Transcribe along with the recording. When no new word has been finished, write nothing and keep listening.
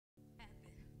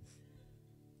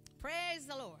Praise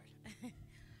the Lord.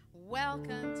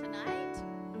 Welcome tonight.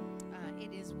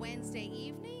 It is Wednesday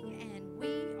evening, and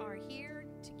we are here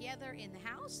together in the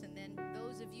house. And then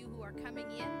those of you who are coming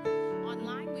in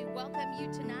online, we welcome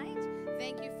you tonight.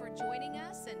 Thank you for joining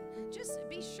us, and just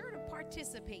be sure to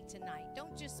participate tonight.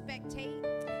 Don't just spectate,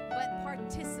 but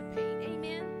participate.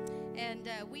 Amen. And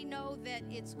we know that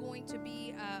it's going to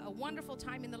be a wonderful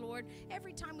time in the Lord.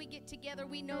 Every time we get together,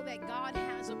 we know that God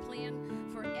has a plan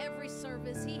for every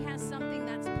service. He has something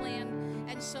that's planned,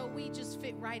 and so we just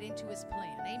fit right into His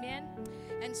plan. Amen.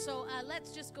 And so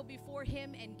let's just go before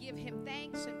Him and give Him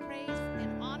thanks and praise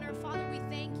and honor. Father, we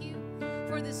thank you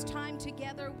for this time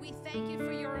together. We thank you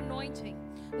for your anointing.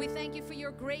 We thank you for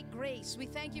your great grace. We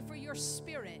thank you for your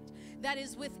Spirit that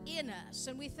is within us.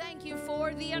 And we thank you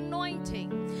for the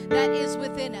anointing that is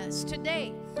within us.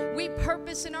 Today, we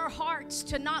purpose in our hearts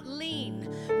to not lean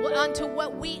onto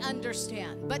what we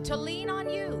understand, but to lean on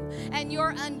you and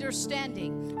your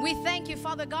understanding. We thank you,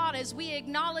 Father God, as we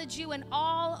acknowledge you in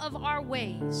all of our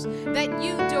ways, that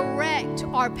you direct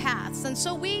our paths. And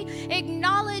so we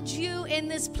acknowledge you in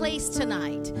this place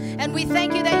tonight. And we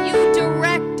thank you that you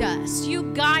direct us,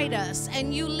 you guide us,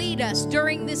 and you lead us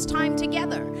during this time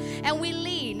together. And we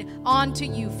lean onto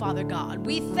you, Father God.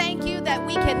 We thank you that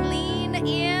we can lean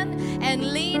in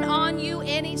and lean on you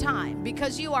anytime,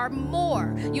 because you are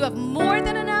more. You have more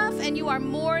than enough, and you are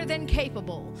more than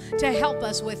capable to help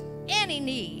us with any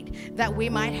need that we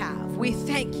might have. We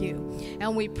thank you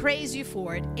and we praise you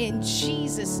for it in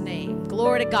Jesus' name.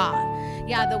 Glory to God.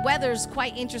 Yeah, the weather's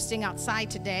quite interesting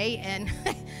outside today, and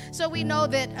so we know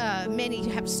that many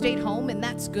have stayed home, and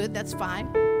that's good, that's fine.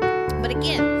 But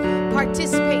again,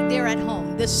 participate there at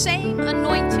home. The same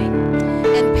anointing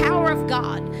and power of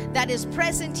God that is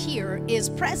present here is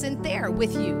present there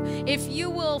with you, if you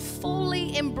will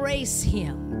fully embrace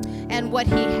Him and what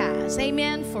He has.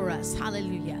 Amen for us.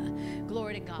 Hallelujah.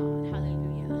 Glory to God.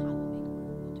 Hallelujah.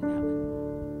 We'll do that one.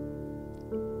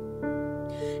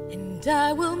 And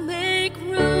I will make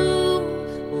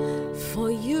room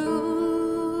for you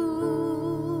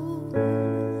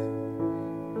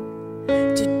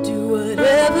to do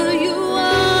whatever you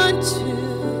want to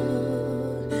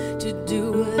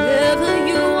do whatever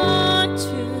you want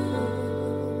to,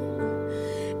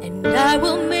 and I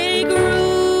will make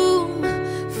room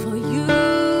for you.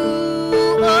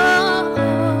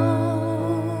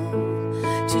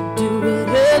 To do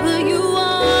whatever you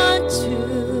want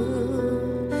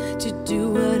to do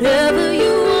whatever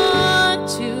you want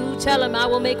to. Tell Him, I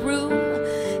will make room,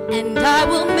 and I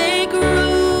will make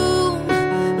room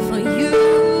for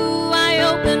you. I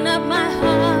open up my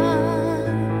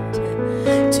heart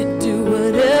to do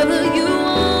whatever you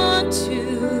want to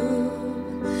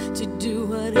do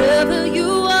whatever you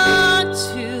want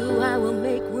to. I will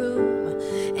make room,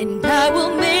 and I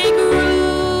will make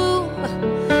room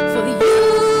for you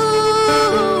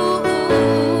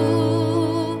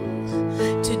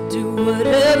to do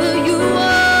whatever you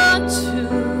want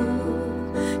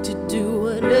to do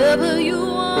whatever you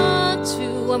want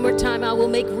to. One more time, I will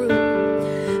make room.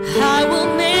 I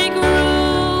will make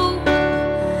room.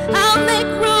 I'll make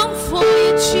room for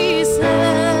you, Jesus,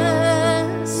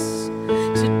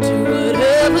 to do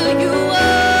whatever you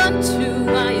want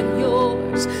to. I am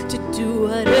yours to do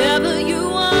whatever you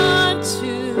want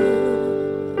to.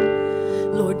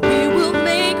 Lord, we will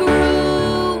make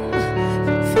room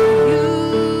for you.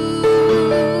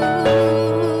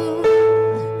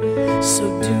 So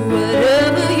do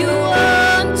whatever you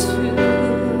want to.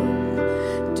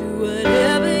 Do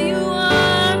whatever you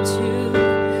want to.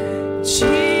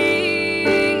 Jesus.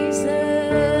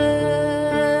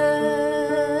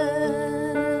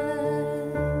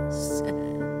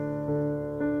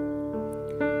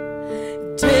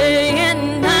 Day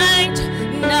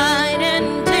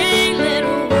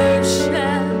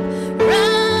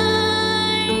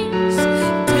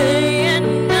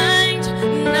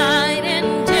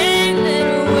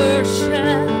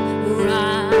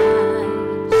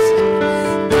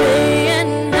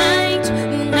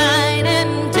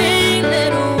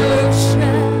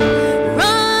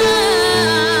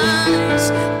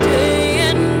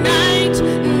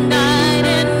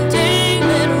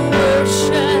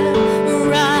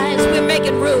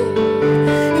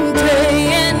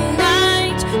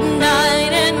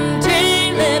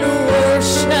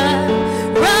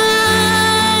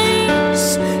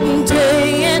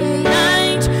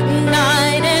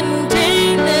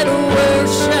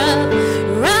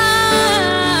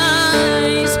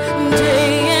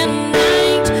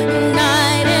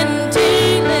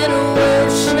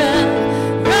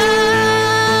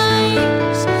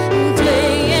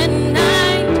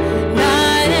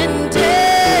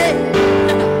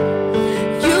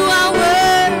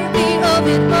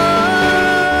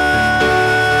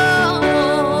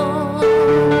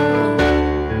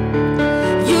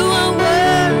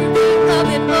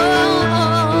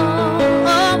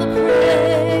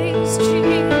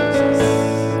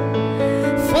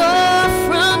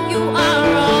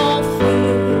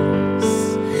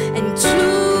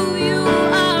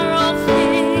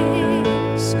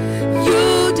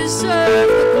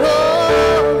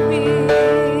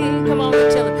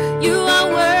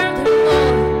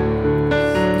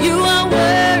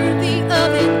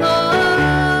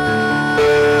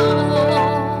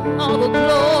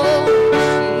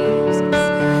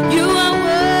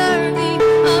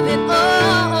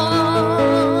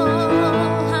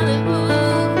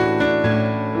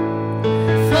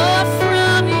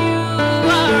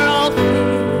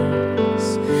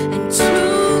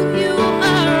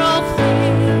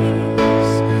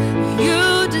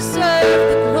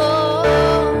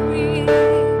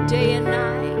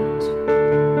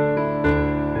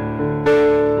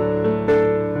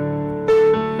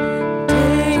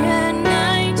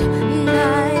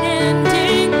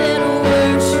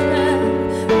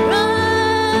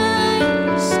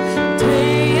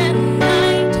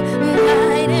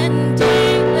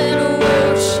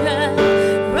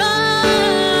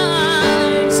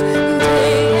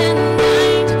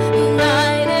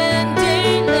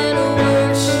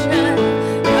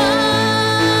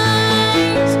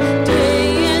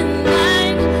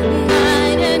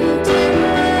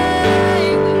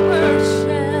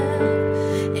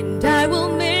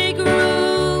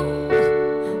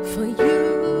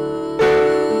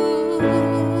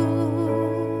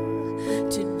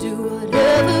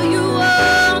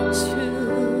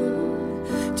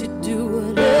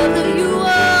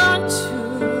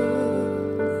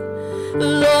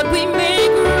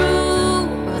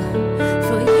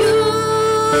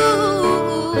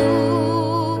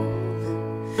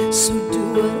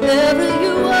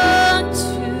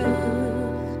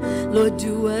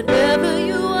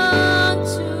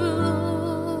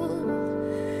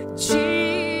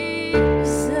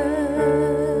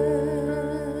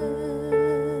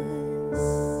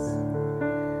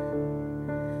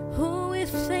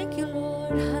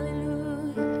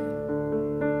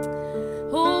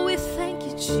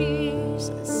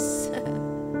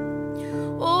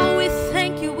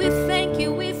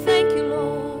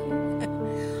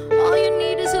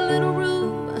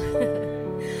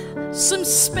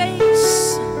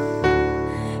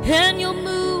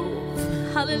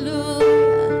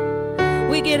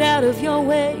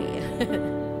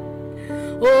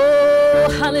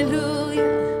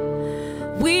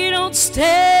Hallelujah. We don't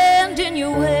stand in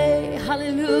your way.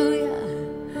 Hallelujah.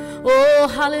 Oh,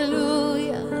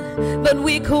 hallelujah. But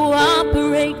we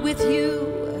cooperate with you.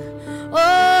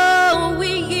 Oh, we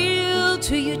yield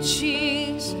to you,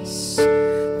 Jesus.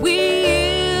 We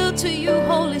yield to you,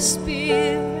 Holy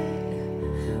Spirit.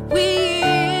 We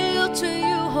yield to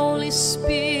you, Holy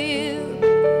Spirit.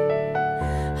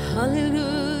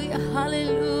 Hallelujah,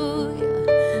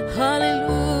 hallelujah, hallelujah.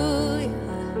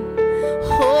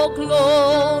 Oh,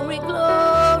 glory,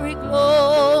 glory,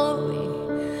 glory.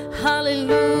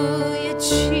 Hallelujah,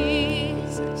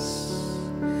 Jesus.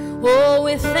 Oh,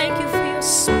 we thank you for your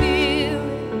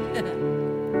Spirit.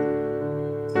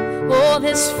 Oh,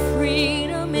 there's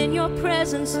freedom in your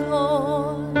presence,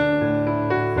 Lord.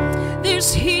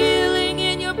 There's healing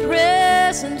in your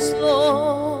presence,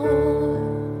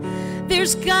 Lord.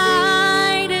 There's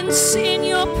guidance in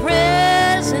your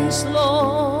presence,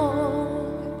 Lord.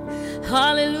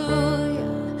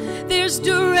 Hallelujah. There's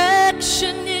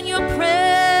direction in your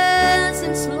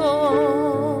presence,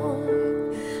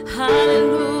 Lord.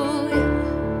 Hallelujah.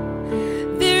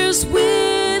 There's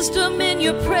wisdom in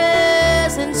your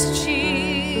presence,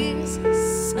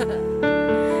 Jesus.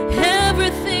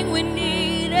 Everything we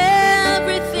need,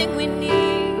 everything we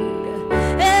need,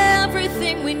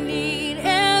 everything we need,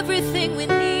 everything we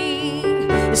need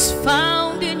is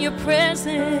found in your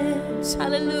presence.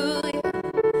 Hallelujah.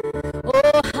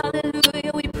 Oh,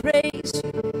 hallelujah. We praise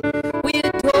you. We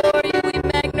adore you. We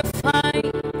magnify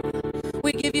you.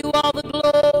 We give you all the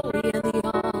glory and the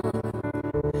honor.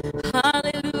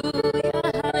 Hallelujah.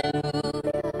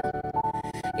 Hallelujah.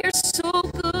 You're so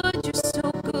good. You're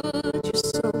so good. You're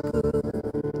so good.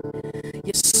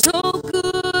 You're so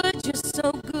good. You're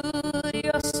so good.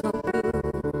 You're so good.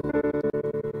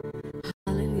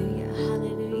 Hallelujah.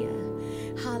 Hallelujah.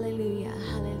 Hallelujah.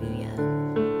 Hallelujah.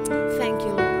 Thank you,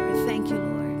 Lord. Thank you,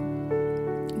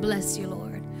 Lord. Bless you,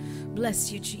 Lord.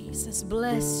 Bless you, Jesus.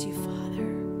 Bless you, Father.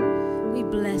 We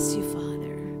bless you,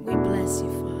 Father. We bless you,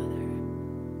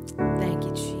 Father. Thank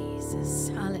you, Jesus.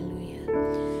 Hallelujah.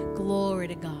 Glory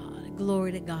to God.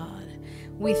 Glory to God.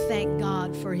 We thank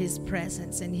God for his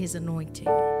presence and his anointing.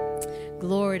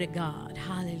 Glory to God.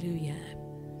 Hallelujah.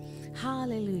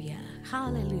 Hallelujah.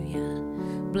 Hallelujah.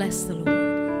 Bless the Lord.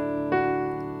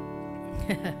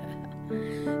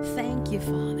 Thank you,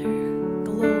 Father.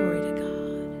 Glory to God.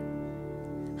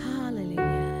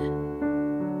 Hallelujah.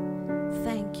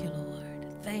 Thank you, Lord.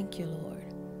 Thank you, Lord.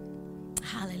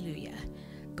 Hallelujah.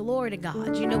 Glory to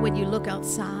God. You know, when you look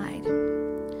outside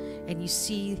and you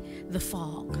see the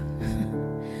fog,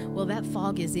 well, that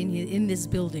fog is in this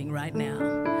building right now.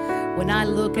 When I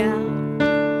look out,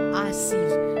 I see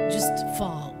just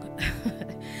fog.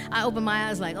 I open my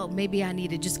eyes like, oh, maybe I need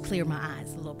to just clear my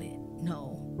eyes a little bit.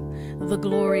 No, the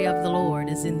glory of the Lord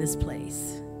is in this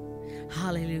place.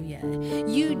 Hallelujah.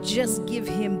 You just give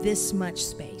him this much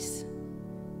space.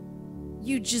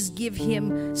 You just give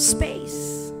him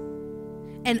space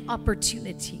and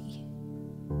opportunity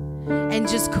and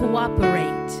just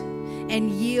cooperate and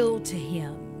yield to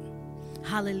him.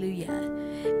 Hallelujah.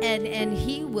 And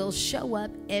he will show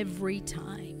up every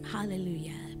time.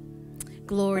 Hallelujah.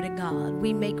 Glory to God.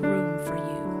 We make room for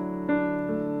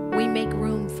you. We make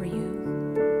room for you.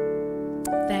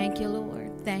 Thank you,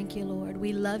 Lord. Thank you, Lord.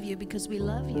 We love you because we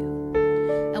love you.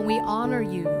 And we honor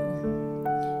you.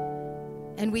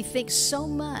 And we think so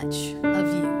much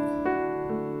of you.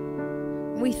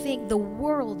 We think the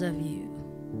world of you.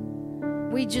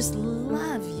 We just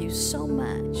love you so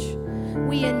much.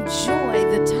 We enjoy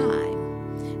the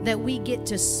time that we get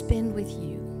to spend with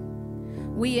you.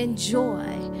 We enjoy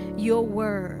your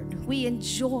word. We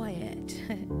enjoy it.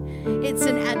 It's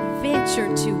an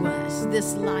adventure to us,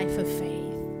 this life of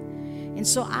faith. And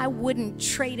so I wouldn't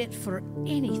trade it for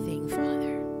anything,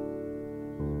 Father.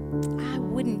 I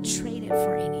wouldn't trade it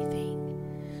for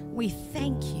anything. We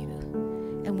thank you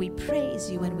and we praise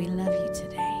you and we love you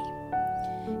today.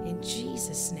 In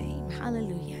Jesus' name,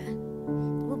 hallelujah.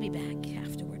 We'll be back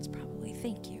afterwards probably.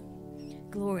 Thank you.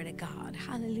 Glory to God.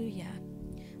 Hallelujah.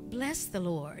 Bless the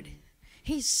Lord.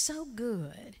 He's so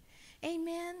good.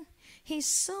 Amen. He's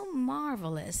so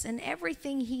marvelous, and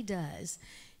everything he does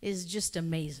is just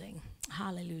amazing.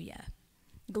 Hallelujah.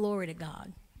 Glory to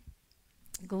God.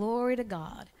 Glory to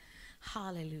God.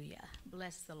 Hallelujah.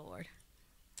 Bless the Lord.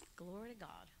 Glory to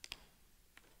God.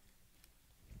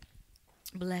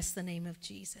 Bless the name of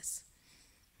Jesus.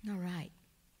 All right.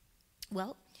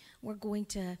 Well, we're going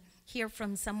to hear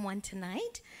from someone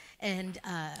tonight, and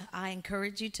I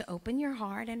encourage you to open your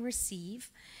heart and receive,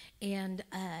 and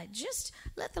just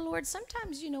let the Lord.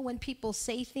 Sometimes, you know, when people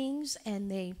say things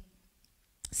and they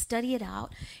study it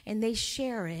out, and they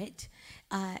share it.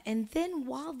 And then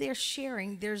while they're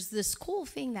sharing, there's this cool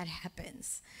thing that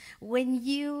happens when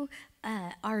you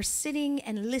are sitting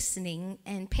and listening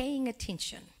and paying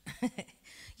attention.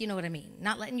 You know what I mean?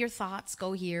 Not letting your thoughts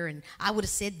go here and I would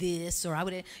have said this or I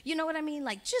would have, you know what I mean?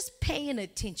 Like just paying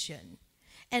attention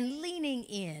and leaning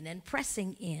in and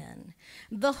pressing in.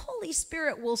 The Holy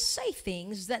Spirit will say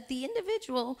things that the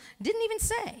individual didn't even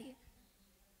say.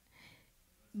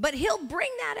 But he'll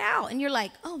bring that out and you're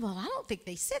like, oh, well, I don't think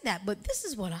they said that, but this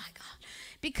is what I got.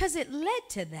 Because it led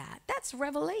to that. That's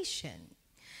revelation.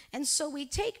 And so we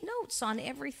take notes on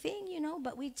everything, you know,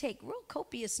 but we take real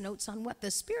copious notes on what the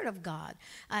Spirit of God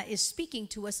is speaking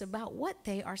to us about what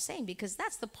they are saying, because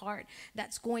that's the part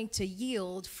that's going to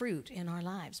yield fruit in our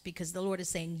lives, because the Lord is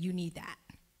saying, you need that.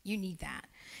 You need that.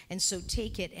 And so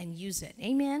take it and use it.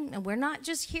 Amen. And we're not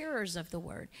just hearers of the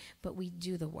word, but we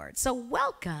do the word. So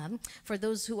welcome for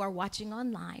those who are watching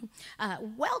online.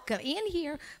 Welcome in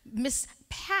here, Miss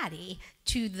Patty,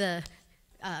 to the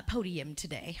podium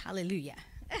today. Hallelujah.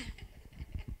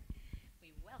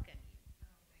 We welcome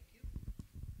you.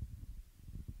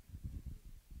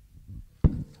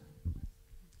 Thank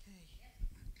you.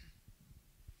 Okay.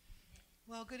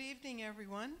 Well, good evening,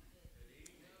 everyone.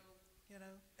 You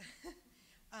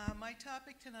know, my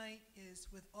topic tonight is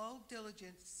with all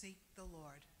diligence seek the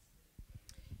Lord.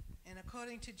 And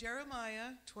according to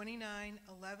Jeremiah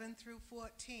 29:11 through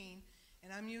 14,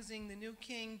 and I'm using the New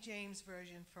King James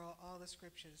Version for all the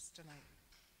scriptures tonight.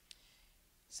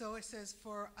 So it says,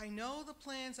 for I know the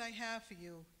plans I have for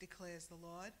you, declares the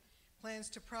Lord, plans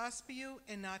to prosper you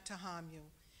and not to harm you,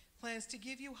 plans to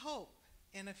give you hope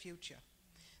and a future.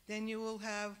 Then you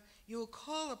will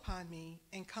call upon me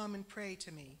and come and pray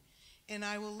to me, and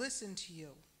I will listen to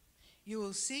you. You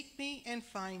will seek me and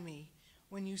find me.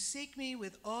 When you seek me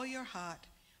with all your heart,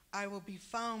 I will be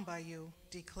found by you,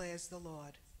 declares the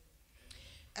Lord.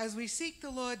 As we seek the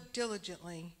Lord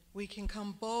diligently, we can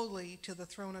come boldly to the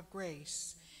throne of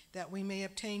grace, that we may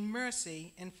obtain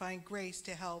mercy and find grace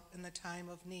to help in the time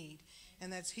of need.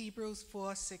 And that's Hebrews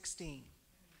 4:16.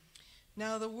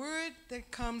 Now the word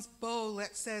that comes bold,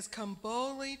 that says come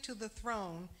boldly to the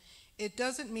throne, it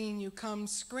doesn't mean you come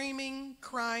screaming,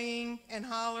 crying, and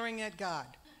hollering at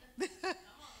God.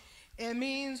 It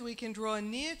means we can draw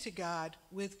near to God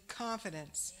with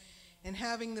confidence and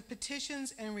having the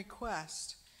petitions and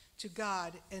requests to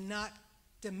God, and not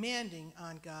demanding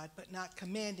on God, but not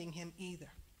commanding him either.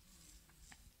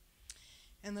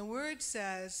 And the word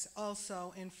says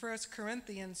also in 1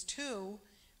 Corinthians 2,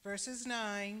 verses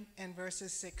 9 and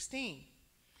verses 16.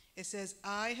 It says,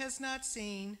 eye has not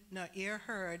seen, nor ear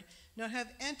heard, nor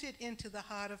have entered into the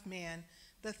heart of man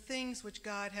the things which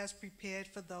God has prepared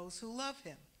for those who love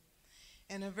him.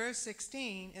 And in verse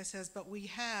 16, it says, but we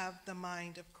have the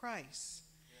mind of Christ.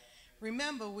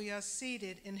 Remember, we are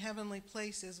seated in heavenly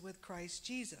places with Christ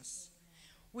Jesus.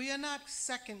 We are not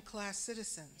second-class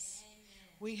citizens.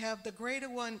 We have the greater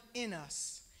one in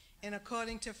us. And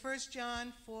according to 1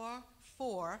 John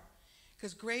 4:4,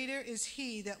 because greater is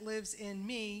he that lives in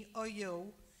me or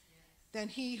you than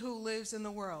he who lives in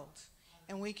the world.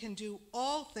 And we can do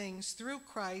all things through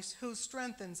Christ who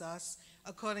strengthens us,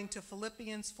 according to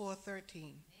Philippians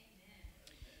 4:13.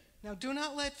 Now do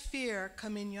not let fear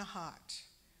come in your heart.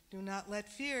 Do not let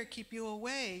fear keep you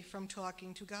away from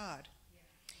talking to God.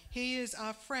 He is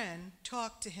our friend.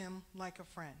 Talk to him like a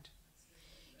friend.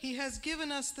 He has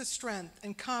given us the strength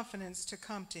and confidence to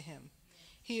come to him.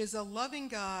 He is a loving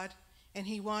God, and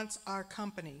he wants our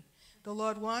company. The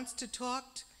Lord wants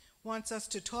us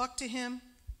to talk to him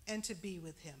and to be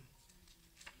with him.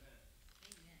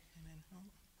 Amen. Amen. Oh,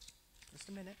 just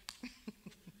a minute.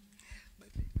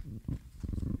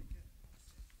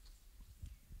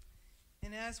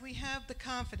 And as we have the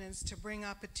confidence to bring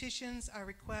our petitions, our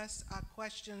requests, our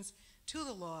questions to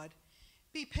the Lord,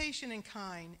 be patient and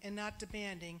kind and not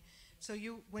demanding, so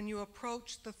when you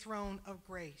approach the throne of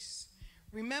grace.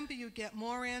 Remember, you get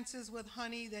more answers with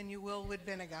honey than you will with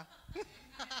vinegar.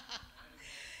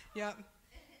 Yep.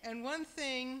 And one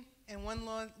thing, and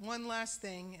one last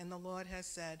thing, and the Lord has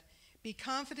said, be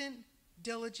confident,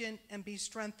 diligent, and be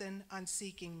strengthened on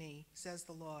seeking me, says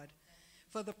the Lord.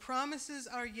 For the promises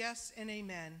are yes and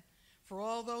amen, for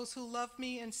all those who love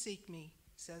me and seek me,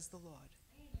 says the Lord.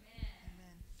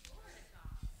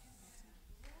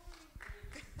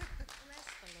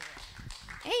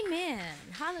 Amen.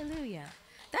 Hallelujah.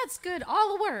 That's good.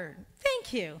 All the word.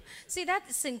 Thank you. See,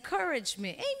 that's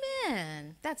encouragement.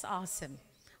 Amen. That's awesome.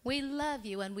 We love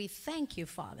you and we thank you,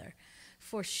 Father,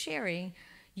 for sharing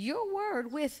your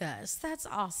word with us. That's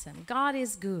awesome. God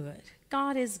is good.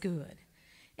 God is good.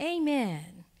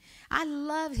 Amen. I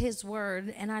love his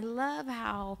word, and I love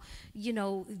how,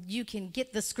 you can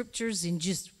get the scriptures in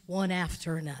just one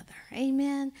after another.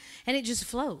 Amen. And it just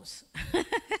flows.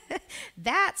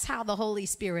 That's how the Holy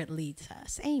Spirit leads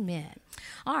us. Amen.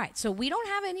 All right, so we don't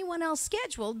have anyone else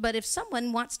scheduled, but if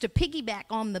someone wants to piggyback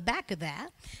on the back of that,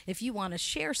 if you want to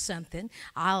share something,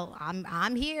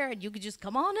 I'm here, and you can just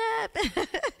come on up.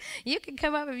 You can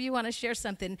come up if you want to share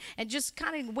something, and just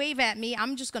kind of wave at me.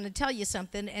 I'm just going to tell you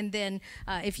something, and then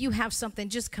if you have something,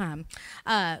 just come.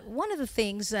 One of the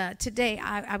things today,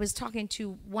 I was talking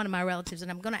to one of my relatives, and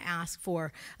I'm going to ask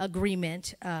for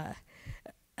agreement,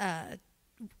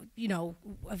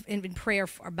 in prayer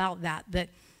about that. But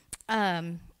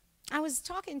I was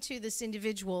talking to this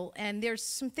individual, and there's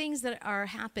some things that are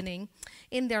happening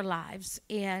in their lives.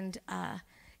 And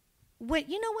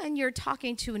when you're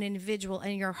talking to an individual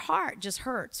and your heart just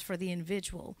hurts for the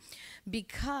individual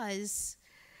because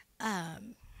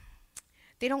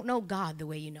they don't know God the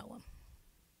way you know him.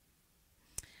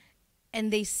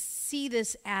 And they see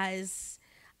this as,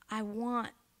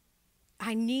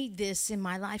 I need this in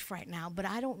my life right now, but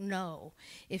I don't know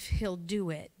if he'll do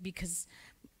it because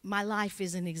my life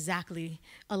isn't exactly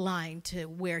aligned to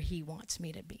where he wants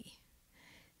me to be.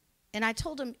 And I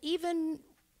told him, even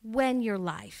when your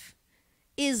life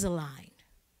is aligned,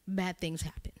 bad things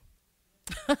happen.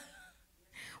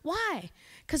 Why?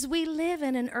 Because we live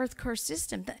in an earth-cursed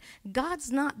system.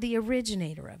 God's not the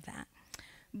originator of that.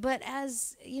 But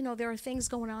as, there are things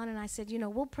going on, and I said,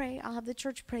 we'll pray. I'll have the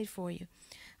church pray for you.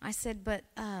 I said, but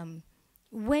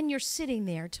when you're sitting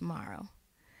there tomorrow,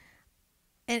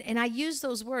 and I use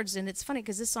those words, and it's funny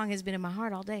because this song has been in my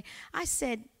heart all day. I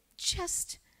said,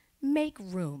 just make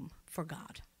room for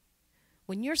God.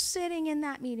 When you're sitting in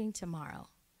that meeting tomorrow,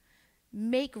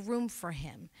 make room for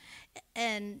him.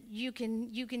 And you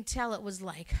can tell it was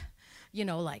like,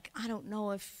 I don't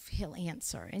know if he'll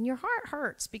answer. And your heart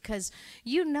hurts because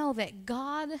you know that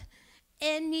God,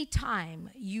 anytime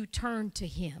you turn to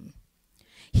him,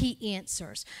 he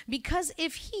answers. Because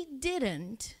if he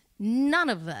didn't, none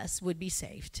of us would be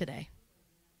saved today.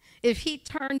 If he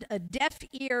turned a deaf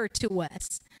ear to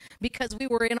us because we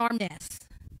were in our mess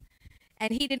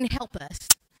and he didn't help us,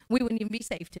 we wouldn't even be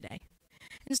saved today.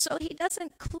 And so he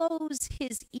doesn't close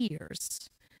his ears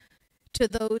to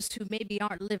those who maybe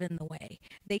aren't living the way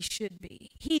they should be.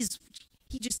 He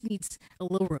just needs a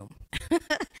little room.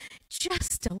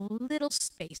 Just a little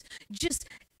space.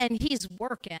 And he's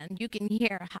working. You can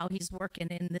hear how he's working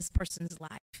in this person's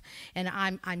life. And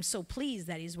I'm so pleased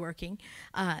that he's working.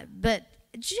 But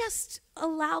just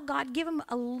allow God, give him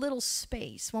a little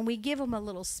space. When we give him a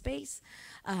little space,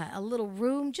 a little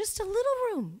room, just a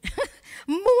little room,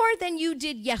 more than you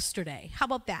did yesterday. How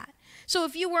about that? So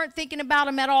if you weren't thinking about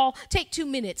him at all, take 2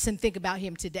 minutes and think about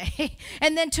him today.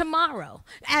 And then tomorrow,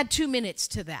 add 2 minutes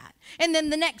to that. And then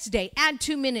the next day, add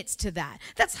 2 minutes to that.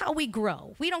 That's how we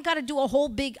grow. We don't got to do a whole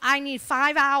big, I need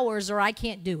 5 hours or I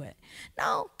can't do it.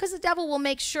 No, because the devil will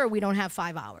make sure we don't have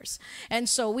 5 hours. And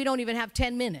so we don't even have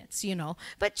 10 minutes,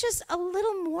 But just a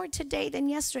little more today than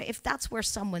yesterday if that's where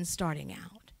someone's starting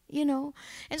out.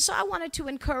 And so I wanted to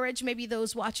encourage maybe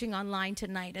those watching online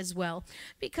tonight as well,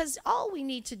 because all we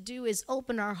need to do is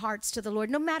open our hearts to the Lord.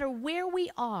 No matter where we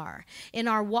are in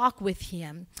our walk with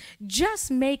him,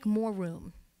 just make more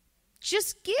room.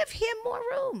 Just give him more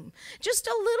room, just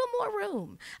a little more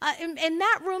room. And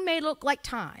that room may look like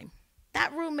time.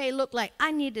 That room may look like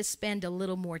I need to spend a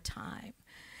little more time.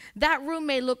 That room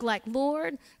may look like,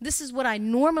 Lord, this is what I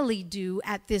normally do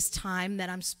at this time that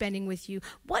I'm spending with you.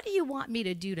 What do you want me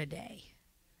to do today?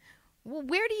 Well,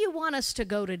 where do you want us to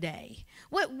go today?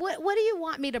 What do you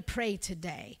want me to pray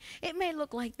today? It may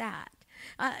look like that.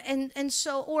 And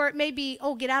so, or it may be,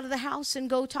 get out of the house and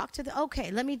go talk to okay,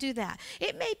 let me do that.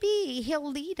 It may be he'll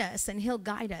lead us and he'll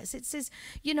guide us. It says,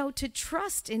 to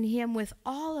trust in him with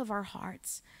all of our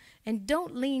hearts. And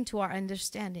don't lean to our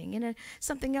understanding. And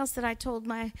something else that I told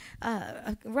my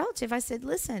relative, I said,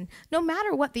 listen, no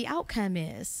matter what the outcome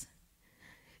is,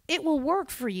 it will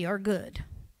work for you or good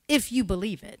if you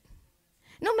believe it.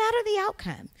 No matter the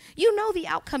outcome. You know the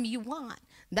outcome you want.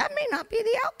 That may not be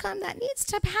the outcome that needs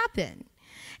to happen.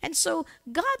 And so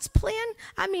God's plan,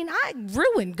 I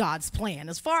ruined God's plan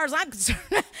as far as I'm concerned.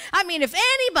 If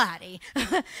anybody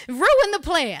ruined the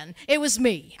plan, it was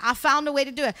me. I found a way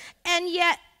to do it. And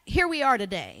yet, here we are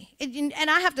today. And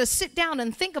I have to sit down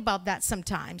and think about that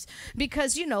sometimes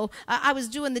because, I was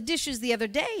doing the dishes the other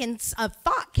day and a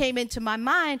thought came into my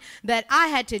mind that I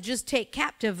had to just take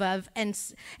captive of and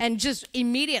just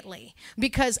immediately.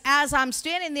 Because as I'm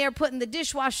standing there putting the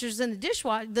dishes in the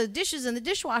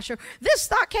dishwasher, this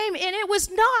thought came and it was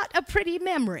not a pretty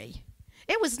memory.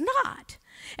 It was not.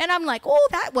 And I'm like, oh,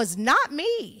 that was not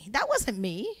me. That wasn't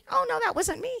me. Oh, no, that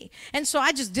wasn't me. And so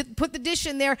I just put the dish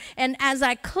in there. And as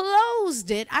I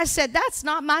closed it, I said, that's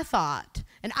not my thought.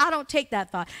 And I don't take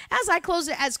that thought. As I closed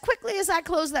it, as quickly as I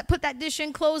closed that, put that dish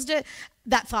in, closed it,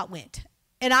 that thought went.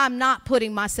 And I'm not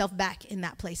putting myself back in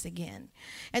that place again.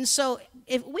 And so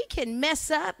if we can mess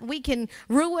up, we can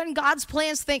ruin God's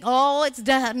plans, think, oh, it's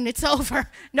done, it's over.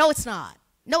 No, it's not.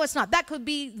 No, it's not. That could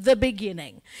be the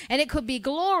beginning, and it could be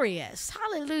glorious.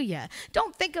 Hallelujah.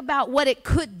 Don't think about what it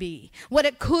could be, what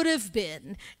it could have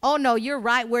been. Oh, no, you're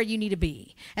right where you need to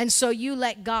be. And so you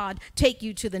let God take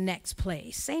you to the next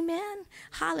place. Amen.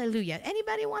 Hallelujah.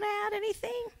 Anybody want to add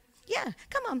anything? Yeah,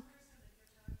 come on.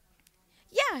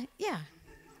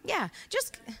 Yeah,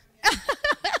 just,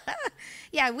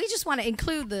 yeah, we just want to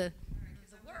include the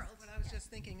world. But I was just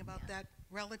thinking about that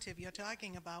relative you're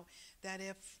talking about, that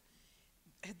if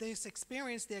this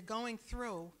experience they're going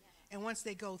through, and once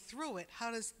they go through it,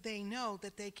 how does they know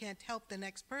that they can't help the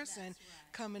next person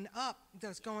coming up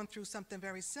that's going through something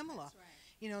very similar?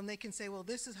 You know, and they can say, well,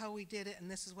 this is how we did it, and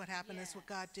this is what happened, this is what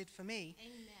God did for me.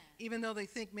 Amen. Even though they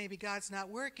think maybe God's not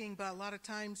working, but a lot of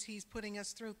times he's putting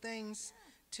us through things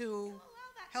to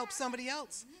help somebody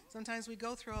else. Sometimes we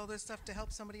go through all this stuff to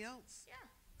help somebody else. Yeah.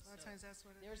 A lot of times that's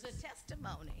what it is. There's a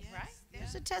testimony, Yes, right?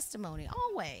 There's yeah. a testimony,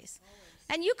 always.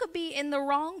 And you could be in the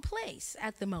wrong place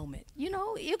at the moment. You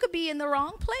know, you could be in the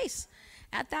wrong place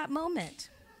at that moment.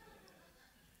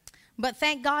 But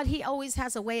thank God he always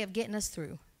has a way of getting us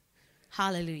through.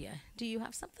 Hallelujah. Do you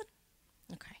have something?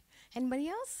 Okay. Anybody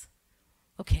else?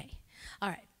 Okay. All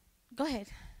right. Go ahead.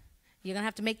 You're going to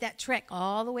have to make that trek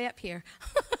all the way up here.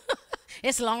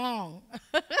 It's long.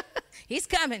 He's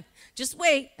coming. Just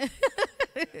wait.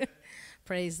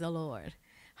 Praise the Lord.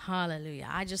 Hallelujah.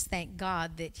 I just thank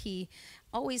God that he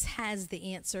always has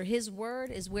the answer. His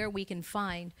word is where we can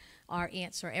find our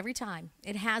answer every time.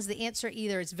 It has the answer.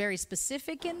 Either it's very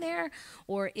specific in there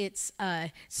or it's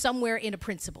somewhere in a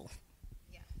principle.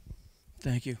 Yeah.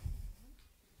 Thank you.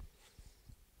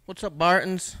 What's up,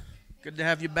 Bartons? Good to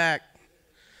have you back.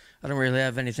 I don't really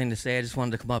have anything to say. I just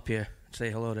wanted to come up here and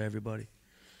say hello to everybody.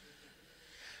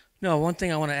 No, one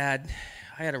thing I want to add,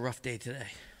 I had a rough day today.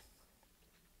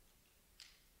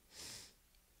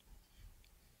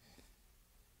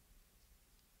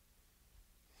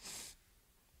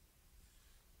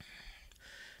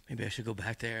 Maybe I should go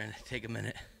back there and take a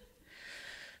minute.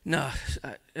 No,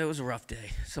 it was a rough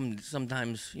day.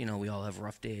 Sometimes, you know, we all have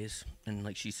rough days. And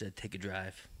like she said, take a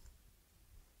drive.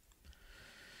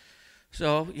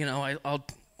 So, you know, I'll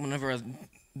whenever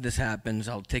this happens,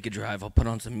 I'll take a drive. I'll put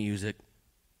on some music.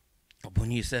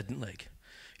 When you said, like,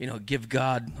 you know, give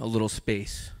God a little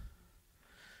space.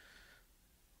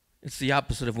 It's the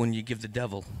opposite of when you give the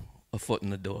devil a foot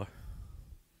in the door.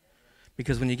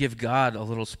 Because when you give God a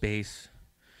little space,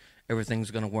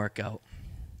 everything's going to work out.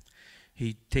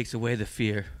 He takes away the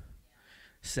fear,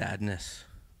 sadness,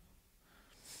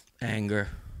 anger,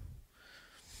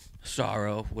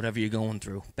 sorrow, whatever you're going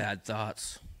through, bad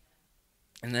thoughts.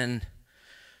 And then,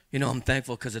 you know, I'm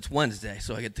thankful because it's Wednesday,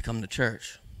 so I get to come to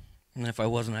church. And if I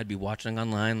wasn't, I'd be watching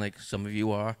online like some of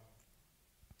you are.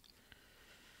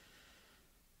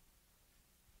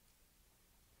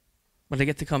 But I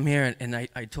get to come here, and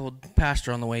I told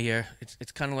Pastor on the way here,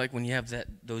 it's kind of like when you have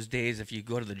those days, if you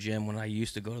go to the gym, when I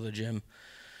used to go to the gym,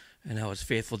 and I was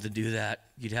faithful to do that,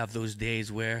 you'd have those days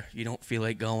where you don't feel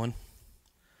like going,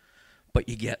 but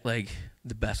you get like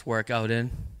the best workout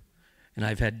in. And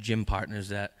I've had gym partners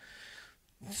that,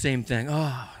 same thing,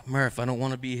 oh, Murph, I don't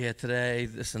want to be here today,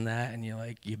 this and that, and you're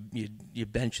like, you're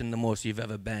benching the most you've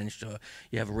ever benched, or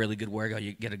you have a really good workout,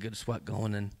 you get a good sweat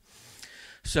going, and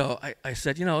so I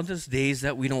said, you know, there's days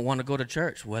that we don't want to go to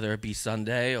church, whether it be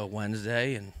Sunday or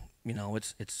Wednesday, and, you know,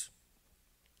 it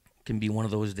can be one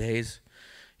of those days.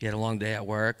 You had a long day at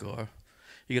work, or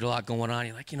you get a lot going on,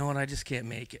 you're like, you know what, I just can't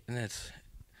make it, and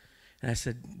I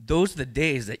said, those are the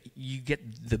days that you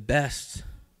get the best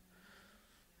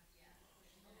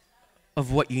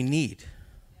of what you need.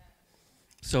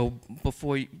 So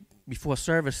before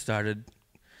service started,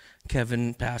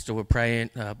 Kevin, Pastor, were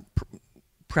praying,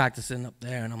 practicing up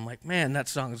there, and I'm like, man, that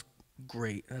song's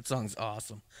great. That song's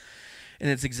awesome. And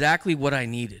it's exactly what I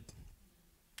needed.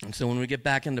 And so when we get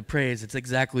back into praise, it's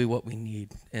exactly what we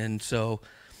need. And so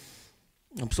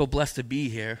I'm so blessed to be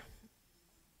here.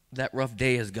 That rough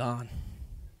day is gone.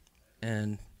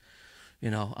 And, you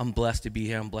know, I'm blessed to be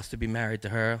here. I'm blessed to be married to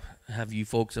her, have you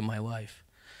folks in my life.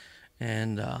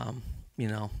 And, you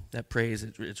know, that praise,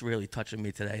 it's really touching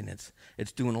me today, and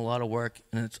it's doing a lot of work,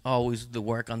 and it's always the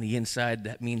work on the inside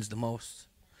that means the most.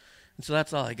 And so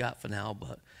that's all I got for now.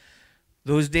 But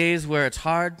those days where it's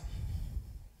hard,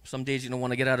 Some days you don't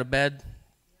want to get out of bed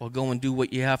or go and do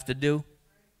what you have to do.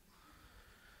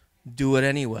 Do it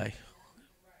anyway.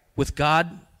 With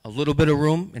God, a little bit of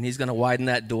room, and he's going to widen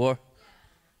that door.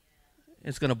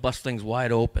 It's going to bust things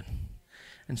wide open.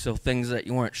 And so things that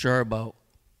you weren't sure about,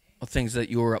 or things that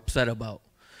you were upset about,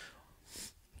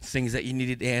 things that you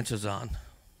needed answers on,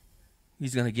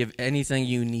 he's going to give anything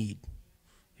you need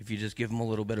if you just give him a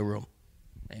little bit of room.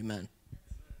 Amen.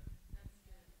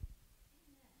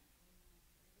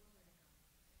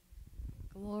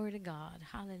 Glory to God.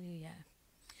 Hallelujah.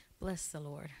 Bless the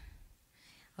Lord.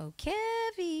 Oh,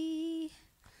 Kevy.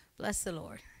 Bless the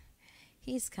Lord.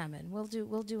 He's coming. We'll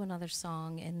do another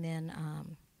song, and then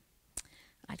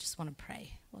I just want to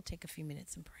pray. We'll take a few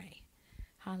minutes and pray.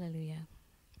 Hallelujah.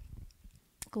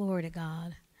 Glory to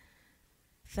God.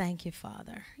 Thank you,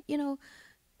 Father. You know,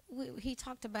 he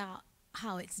talked about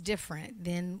how it's different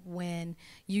than when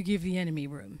you give the enemy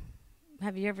room.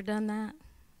 Have you ever done that?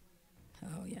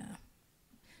 Oh, yeah.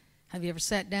 Have you ever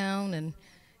sat down and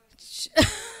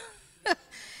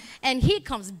and he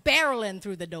comes barreling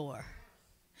through the door?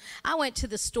 I went to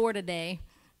the store today,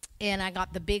 and I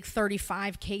got the big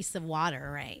 35 case of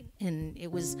water, right? And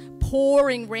it was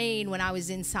pouring rain when I was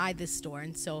inside this store.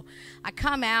 And so I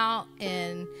come out,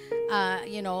 and,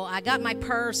 I got my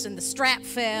purse, and the strap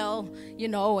fell,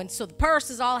 and so the purse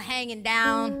is all hanging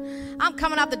down. I'm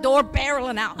coming out the door,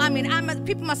 barreling out. I mean,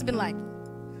 people must have been like,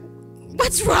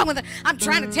 what's wrong with it? I'm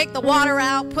trying to take the water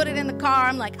out, put it in the car.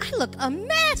 I'm like, I look a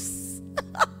mess.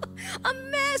 A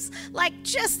mess.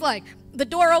 Just like the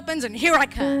door opens and here I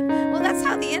come. Well, that's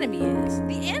how the enemy is.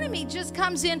 The enemy just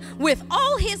comes in with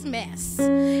all his mess.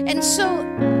 And so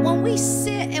when we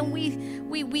sit and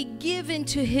we give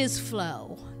into his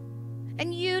flow,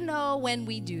 and when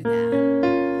we do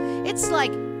that, it's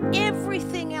like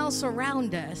everything else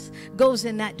around us goes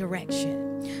in that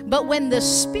direction. But when the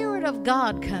Spirit of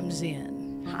God comes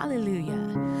in,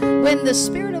 hallelujah, when the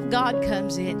Spirit of God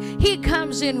comes in, he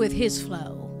comes in with his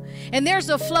flow. And there's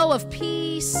a flow of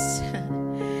peace.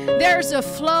 There's a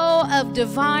flow of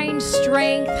divine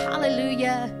strength.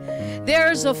 Hallelujah.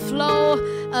 There's a flow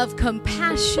of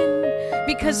compassion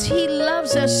because he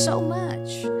loves us so much.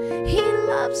 He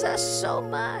loves us so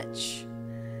much.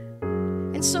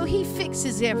 And so he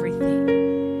fixes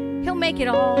everything. He'll make it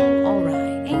all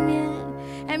right.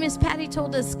 Amen. And Miss Patty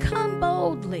told us, come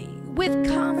boldly with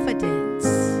confidence.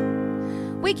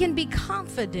 We can be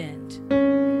confident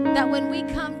that when we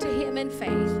come to him in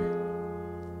faith,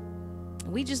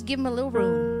 we just give him a little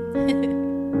room.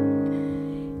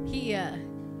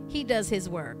 He does his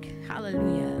work.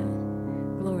 Hallelujah.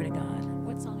 Glory to God.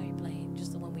 What song are you playing?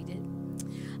 Just the one we did?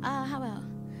 How about,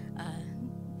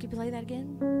 can you play that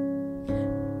again?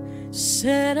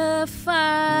 Set a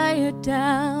fire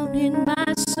down in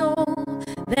my soul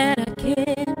that I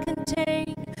can't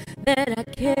contain, that I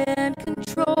can't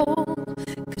control,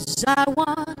 'cause I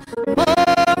want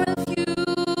more of you,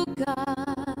 God.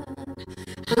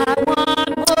 I want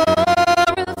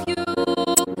more of you,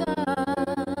 God.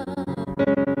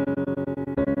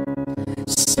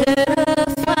 Set a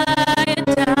fire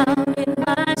down in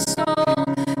my soul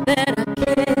that I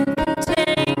can't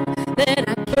contain, that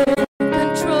I can't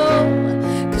control,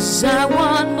 'cause I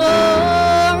want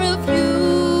more of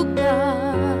you, God.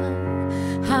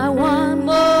 I want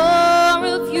more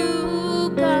of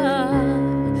you,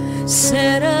 God.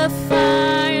 Set a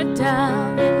fire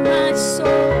down in my soul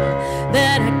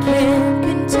that I can't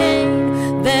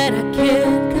contain, that I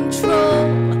can't control,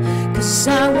 'cause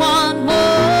I want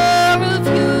more of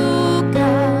you,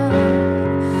 God.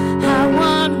 I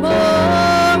want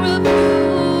more of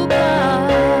you,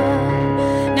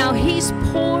 God. Now he's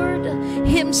poured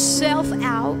himself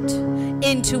out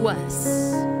into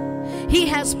us. He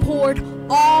has poured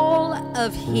all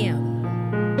of him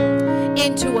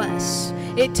into us.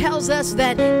 It tells us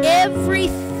that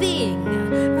everything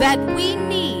that we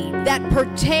need that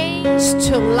pertains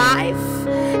to life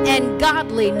and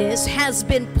godliness has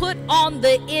been put on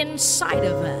the inside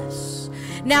of us.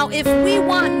 Now, if we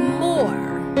want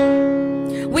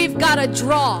more, we've got to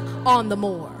draw on the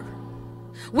more.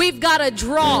 We've got to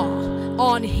draw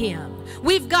on him.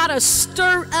 We've got to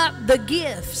stir up the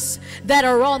gifts that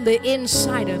are on the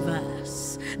inside of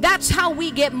us. That's how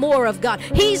we get more of God.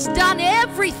 He's done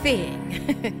everything.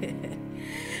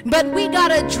 But we got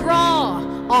to draw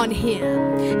on him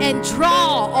and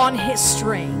draw on his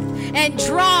strength and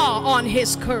draw on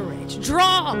his courage.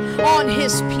 Draw on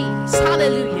his peace.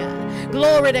 Hallelujah.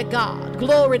 Glory to God.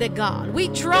 Glory to God. We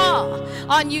draw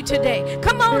on you today.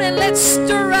 Come on and let's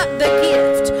stir up the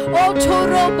gift.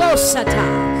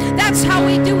 That's how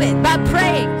we do it, by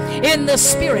praying in the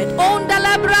spirit. Onda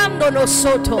labrando no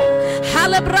soto.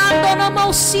 Halabrando no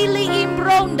mosili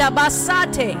imbronda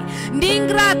basate.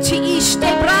 Ningraci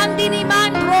iste brandi ni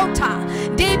mandrota.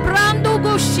 De brando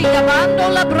gushi gabando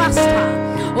la brasta.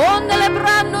 Onda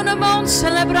lebrando no monsa,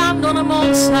 lebrando no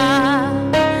monsa.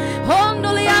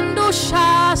 Onda leando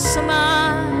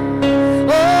shasma.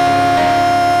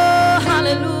 Oh,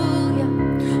 hallelujah.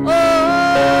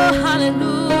 Oh,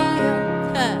 hallelujah.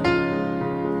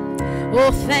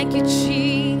 Oh, thank you,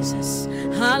 Jesus.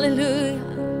 Hallelujah.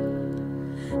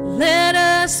 Let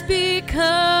us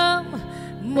become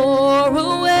more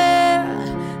aware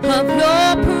of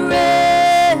your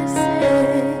presence.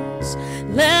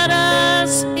 Let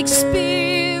us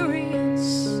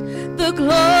experience the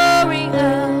glory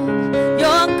of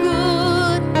your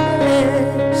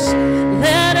goodness.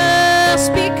 Let us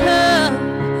become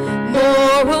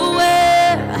more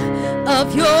aware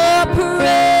of your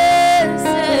presence.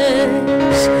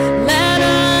 Let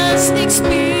us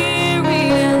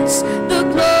experience the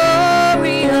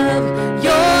glory of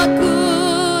your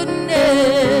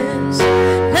goodness.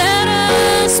 Let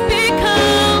us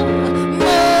become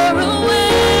more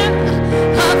aware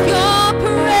of your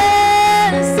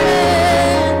presence.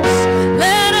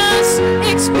 Let us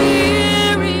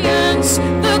experience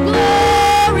the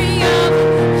glory of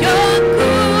your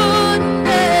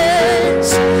goodness.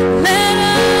 Let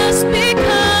us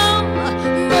become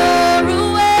more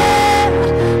aware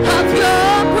of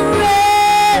your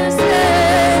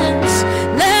presence.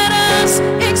 Let us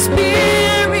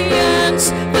experience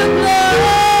the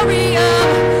glory of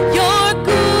your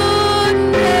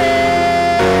goodness.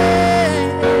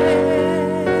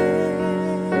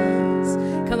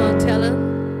 Come on, tell him.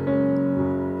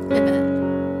 Amen.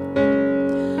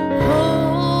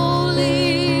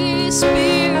 Holy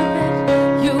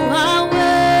Spirit, you are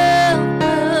welcome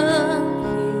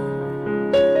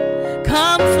here.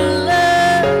 Come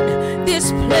flood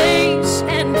this place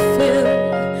and fill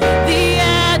the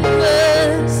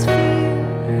atmosphere.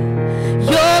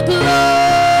 Your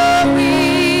glory,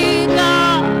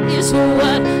 God, is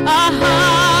what our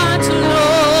hearts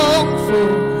long for,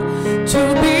 to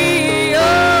be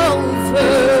overcome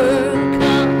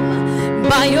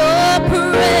by your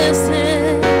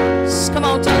presence. Come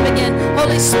on, tell them again.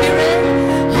 Holy Spirit,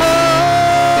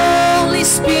 Holy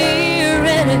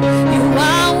Spirit, you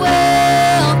are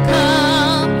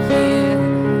welcome here.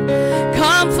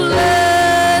 Come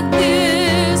flood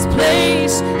this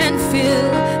place and fill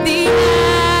the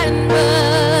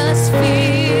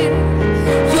atmosphere.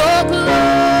 Your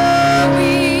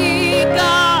glory,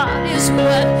 God, is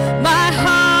what my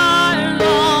heart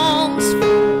longs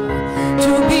for,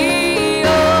 to be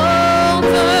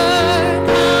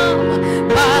overcome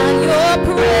by your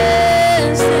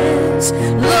presence, Lord.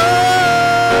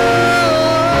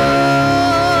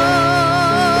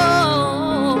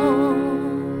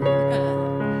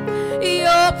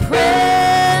 Your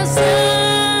presence,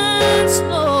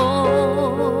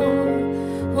 Lord.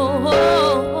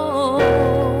 Oh.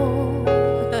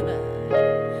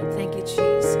 Thank you,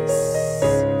 Jesus.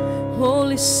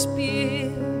 Holy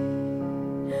Spirit,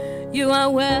 you are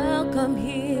welcome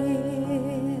here.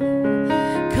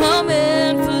 Come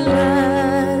and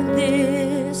flood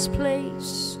this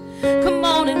place. Come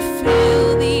on and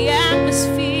fill the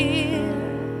atmosphere.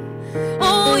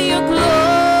 Oh, your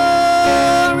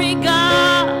glory,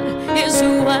 God, is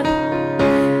what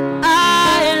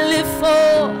I live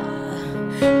for,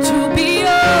 to be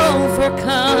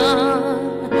overcome.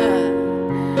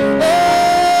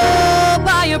 Oh,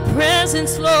 by your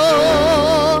presence,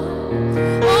 Lord.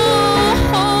 Oh,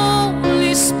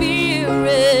 Holy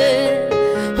Spirit.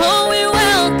 Oh, we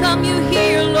welcome you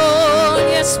here, Lord.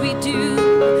 Yes, we do.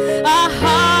 Our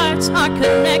hearts are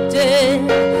connected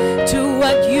to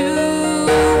what you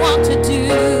want to do.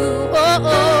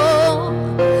 Oh.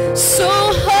 So,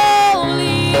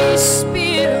 Holy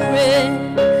Spirit,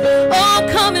 oh,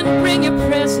 come and bring your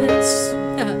presence.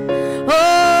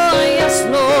 Oh, yes,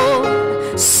 Lord.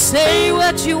 Say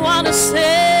what you want to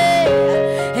say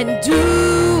and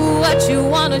do what you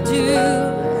want to do.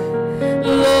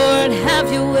 Lord,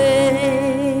 have your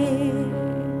way.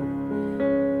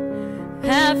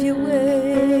 Have your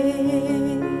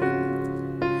way.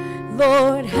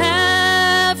 Lord,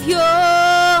 have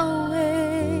your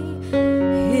way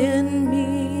in me.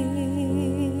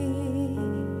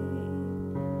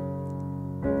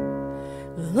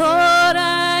 Lord,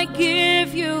 I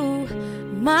give you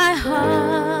my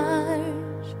heart.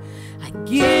 I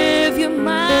give you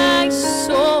my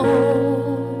soul.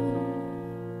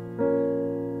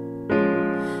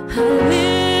 I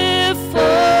live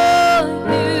for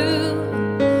you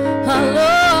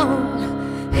alone.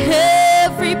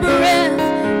 Every breath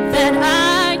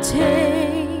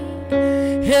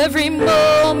every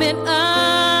moment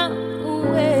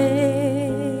awake.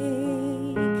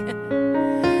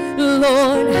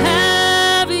 Lord,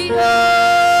 have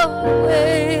your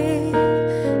way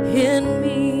in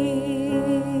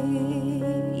me.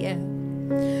 Yeah.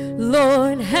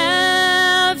 Lord,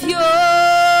 have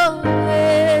your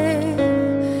way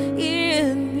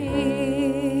in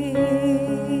me.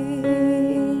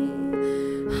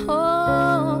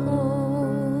 Oh,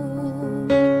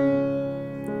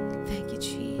 thank you,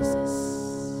 Jesus.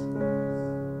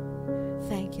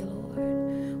 Thank you,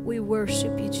 Lord. We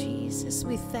worship you, Jesus.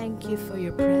 We thank you for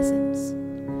your presence.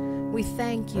 We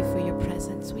thank you for your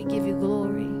presence. We give you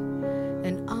glory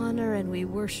and honor, and we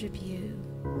worship you.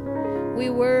 We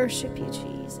worship you,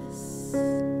 Jesus.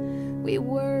 We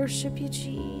worship you,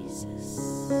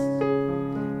 Jesus.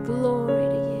 Glory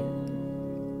to you.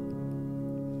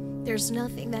 There's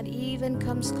nothing that even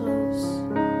comes close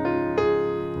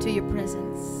to your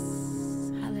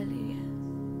presence. Hallelujah.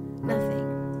 Nothing.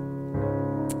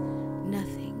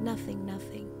 Nothing, nothing,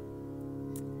 nothing.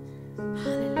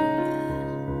 Hallelujah.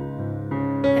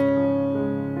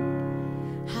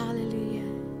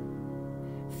 Hallelujah.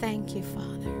 Thank you,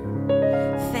 Father.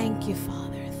 Thank you,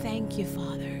 Father. Thank you,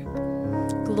 Father.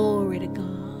 Glory to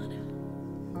God.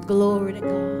 Glory to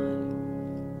God.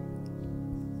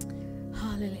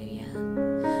 Hallelujah.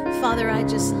 Father, I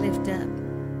just lift up.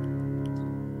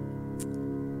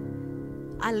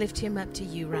 I lift him up to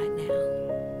you right now.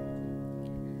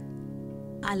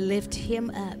 I lift him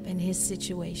up and his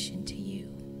situation to you.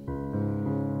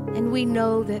 And we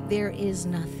know that there is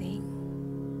nothing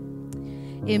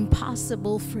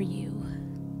impossible for you.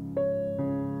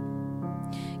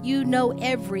 You know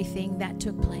everything that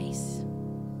took place.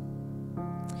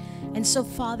 And so,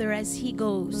 Father, as he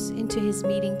goes into his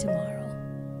meeting tomorrow,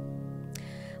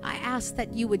 I ask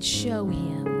that you would show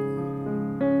him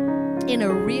in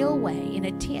a real way, in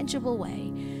a tangible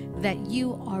way, that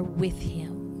you are with him.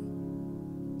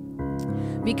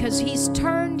 Because he's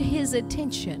turned his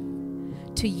attention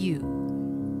to you.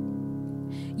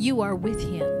 You are with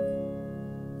him.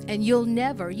 And you've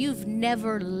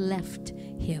never left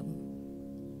him.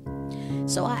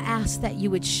 So I ask that you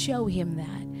would show him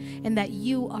that, and that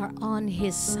you are on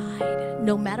his side.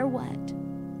 No matter what,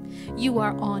 you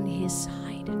are on his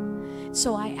side.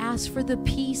 So I ask for the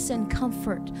peace and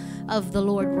comfort of the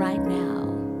Lord right now.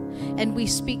 And we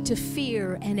speak to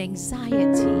fear and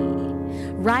anxiety.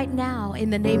 Right now, in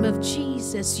the name of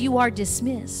Jesus, you are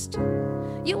dismissed.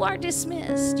 You are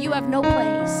dismissed. You have no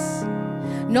place.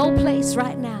 No place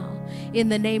right now, in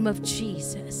the name of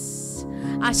Jesus.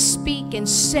 I speak and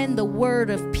send the word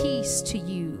of peace to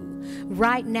you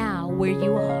right now where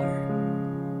you are.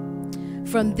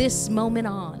 From this moment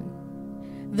on,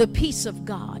 the peace of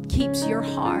God keeps your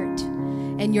heart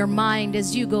and your mind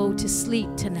as you go to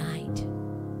sleep tonight.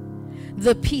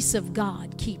 The peace of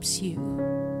God keeps you.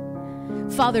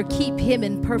 Father, keep him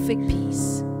in perfect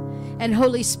peace. And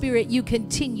Holy Spirit, you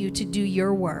continue to do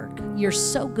your work. You're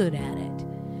so good at it.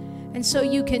 And so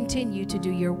you continue to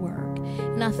do your work.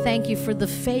 And I thank you for the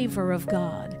favor of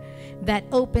God that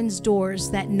opens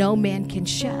doors that no man can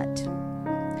shut.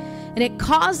 And it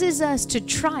causes us to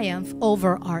triumph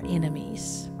over our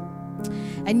enemies.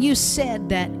 And you said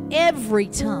that every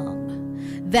tongue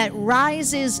that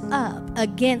rises up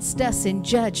against us in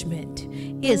judgment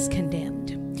is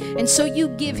condemned. And so you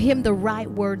give him the right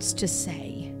words to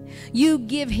say. You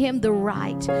give him the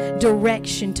right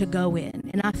direction to go in.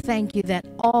 And I thank you that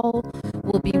all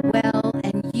will be well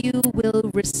and you will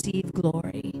receive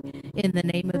glory in the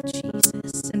name of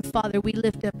Jesus. And Father, we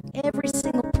lift up every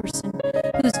single person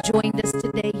who's joined us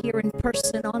today here in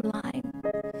person, online,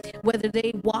 whether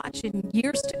they watch in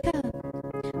years to come.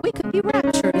 We could be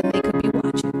raptured and they could be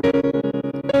watching.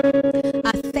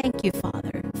 I thank you,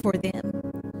 Father, for them.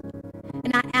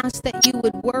 And I ask that you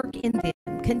would work in them,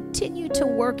 continue to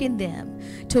work in them,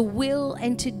 to will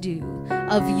and to do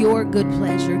of your good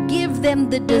pleasure. Give them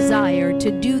the desire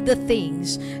to do the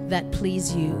things that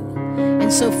please you.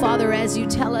 And so, Father, as you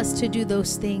tell us to do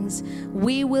those things,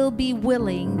 we will be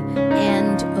willing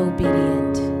and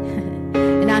obedient.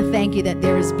 And I thank you that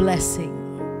there is blessing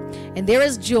and there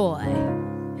is joy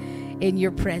in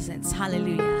your presence.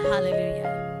 Hallelujah. Hallelujah.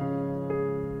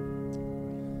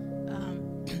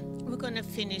 We're going to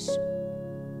finish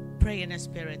praying in the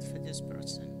spirit for this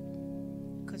person,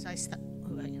 because I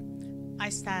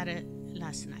started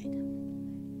last night,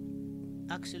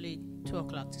 actually 2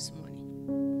 o'clock this morning.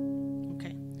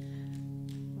 Okay,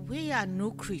 we are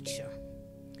new creature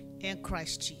in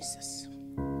Christ Jesus.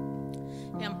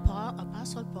 And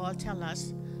Apostle Paul tells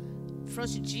us,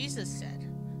 first Jesus said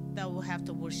that we'll have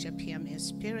to worship him in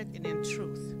spirit and in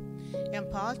truth.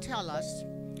 And Paul tells us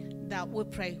that we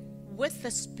pray with the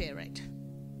Spirit,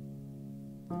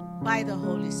 by the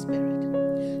Holy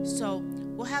Spirit. So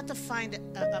we'll have to find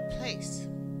a place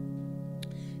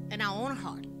in our own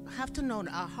heart. We have to know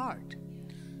our heart.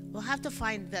 We'll have to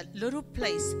find that little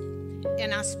place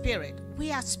in our spirit.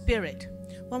 We are spirit.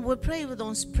 When we pray, we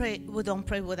don't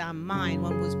pray with our mind.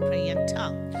 When we pray in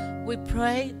tongue, we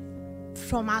pray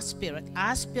from our spirit.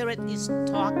 Our spirit is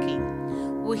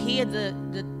talking. We hear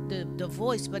the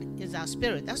voice, but it's our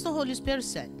spirit. That's the Holy Spirit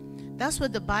said. That's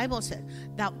what the Bible said,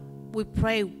 that we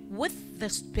pray with the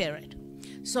Spirit.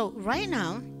 So right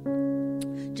now,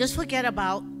 just forget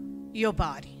about your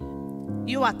body.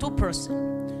 You are two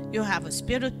persons. You have a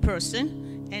spirit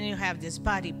person and you have this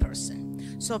body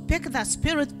person. So pick that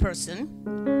spirit person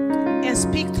and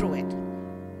speak through it.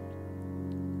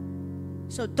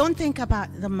 So don't think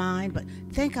about the mind, but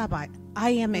think about,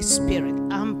 I am a spirit.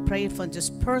 I'm praying for this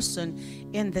person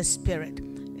in the spirit,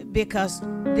 because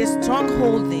this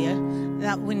stronghold there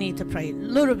that we need to pray a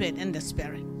little bit in the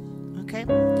spirit. Okay?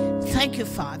 Thank you,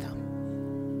 Father.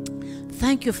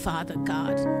 Thank you, Father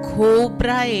God.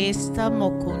 Cobra esta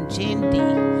mokunjendi.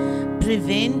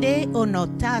 Prevende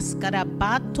onotas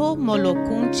garabato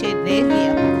molocunce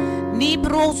delia.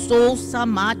 Nibro so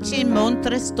samache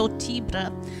montres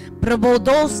totibra.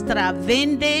 Probodostra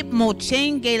vende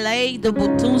mochengelei de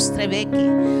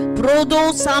butunstreveki.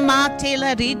 Prodo samate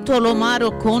la rito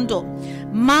lomaro condo.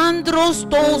 Mandros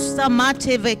tosta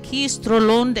mate vekistro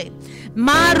londe.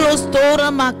 Maros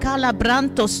tora makala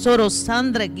branto soro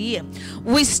sandra gia.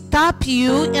 We stop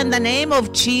you in the name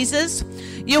of Jesus.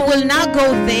 You will not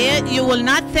go there. You will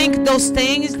not think those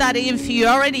things that are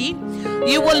inferiority.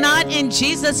 You will not, in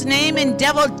Jesus' name, and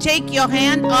devil, take your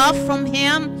hand off from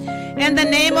him. In the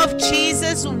name of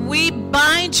Jesus, we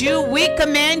bind you. We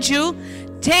command you.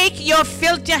 Take your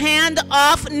filthy hand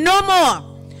off. No more.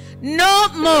 No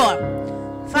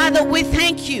more. Father, we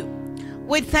thank you.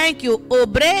 We thank you.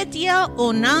 Obredia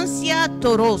onancia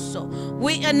toroso.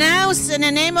 We announce in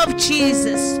the name of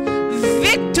Jesus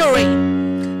victory.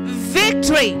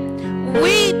 Victory.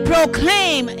 We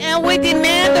proclaim and we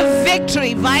demand the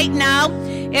victory right now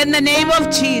in the name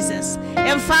of Jesus.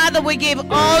 And Father, we give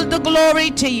all the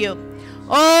glory to you,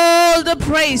 all the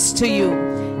praise to you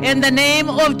in the name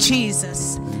of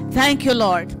Jesus. Thank you,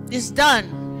 Lord. It's done.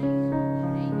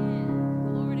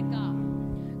 Amen. Glory to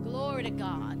God. Glory to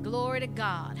God. Glory to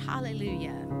God.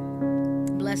 Hallelujah.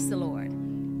 Bless the Lord.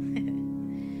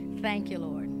 Thank you,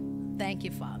 Lord. Thank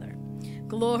you, Father.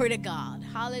 Glory to God.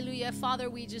 Hallelujah. Father,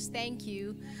 we just thank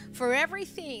you for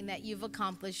everything that you've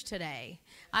accomplished today.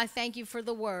 I thank you for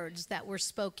the words that were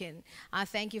spoken. I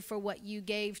thank you for what you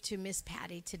gave to Miss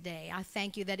Patty today. I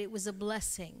thank you that it was a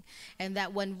blessing, and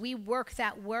that when we work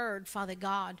that word, Father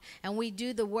God, and we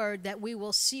do the word, that we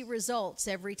will see results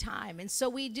every time. And so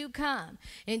we do come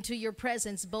into your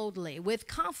presence boldly with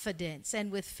confidence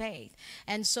and with faith.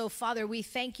 And so, Father, we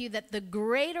thank you that the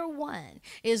greater one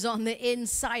is on the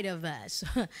inside of us.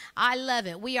 I love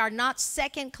it. We are not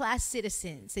second-class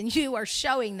citizens, and you are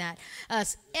showing that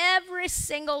us every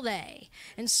single day.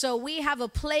 And so we have a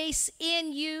place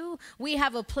in you, we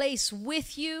have a place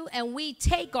with you, and we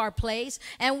take our place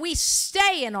and we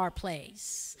stay in our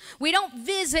place. We don't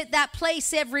visit that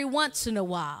place every once in a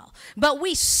while, but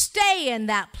we stay in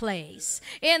that place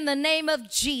in the name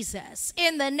of Jesus.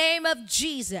 In the name of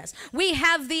Jesus, we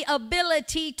have the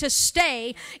ability to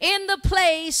stay in the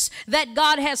place that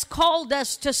God has called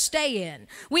us to stay in.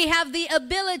 We have the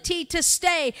ability to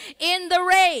stay in the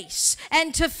race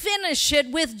and to finish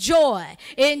it with joy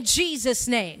in Jesus'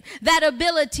 name. That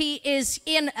ability is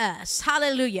in us.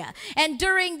 Hallelujah. And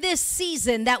during this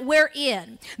season that we're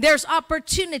in, there's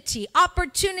opportunity.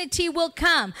 Opportunity will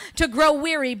come to grow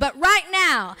weary. But right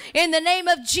now, in the name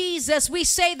of Jesus, we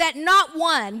say that not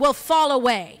one will fall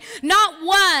away. Not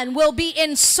one will be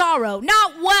in sorrow.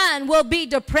 Not one will be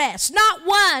depressed. Not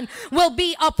one will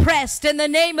be oppressed in the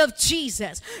name of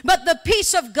Jesus. But the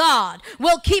peace of God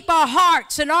will keep our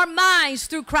hearts and our minds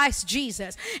through Christ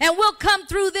Jesus. And we'll come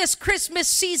through this Christmas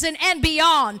season and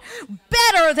beyond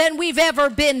better than we've ever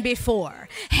been before.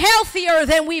 Healthier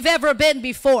than we've ever been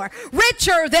before.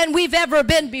 Richer than we've ever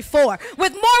been before.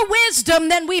 With more wisdom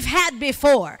than we've had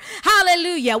before.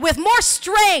 Hallelujah. With more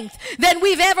strength than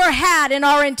we've ever had in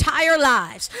our entire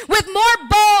lives. With more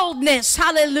boldness.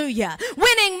 Hallelujah.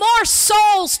 Winning more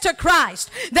souls to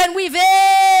Christ than we've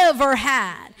ever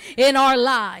had in our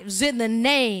lives, in the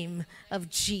name of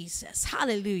Jesus.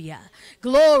 Hallelujah.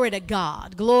 Glory to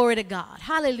God. Glory to God.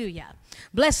 Hallelujah.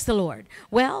 Bless the Lord.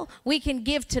 Well, we can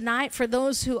give tonight for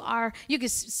those who are, you can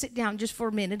sit down just for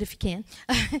a minute if you can.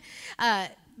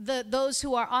 Those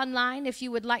who are online, if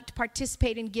you would like to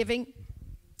participate in giving,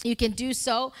 You can do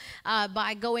so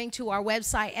by going to our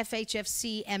website,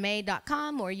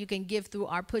 fhfcma.com, or you can give through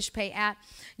our PushPay app.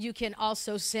 You can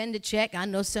also send a check. I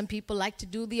know some people like to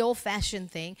do the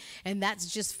old-fashioned thing, and that's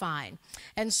just fine.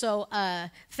 And so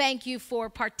thank you for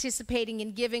participating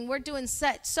in giving. We're doing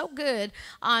so good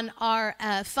on our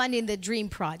Funding the Dream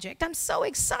Project. I'm so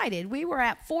excited. We were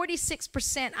at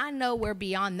 46%. I know we're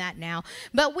beyond that now,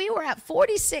 but we were at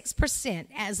 46%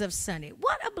 as of Sunday.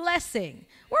 What a blessing.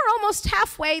 We're almost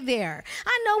halfway there.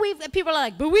 I know people are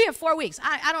like, but we have 4 weeks.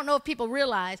 I don't know if people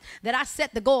realize that I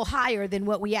set the goal higher than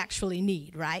what we actually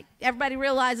need, right? Everybody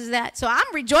realizes that? So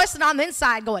I'm rejoicing on the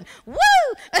inside going, woo!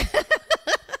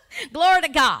 Glory to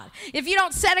God. If you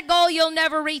don't set a goal, you'll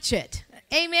never reach it.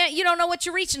 Amen. You don't know what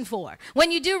you're reaching for.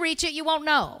 When you do reach it, you won't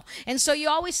know. And so you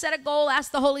always set a goal, ask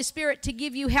the Holy Spirit to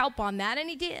give you help on that, and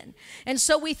he did. And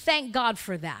so we thank God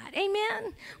for that.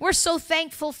 Amen. We're so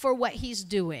thankful for what he's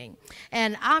doing.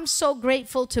 And I'm so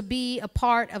grateful to be a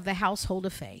part of the household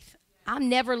of faith. I'm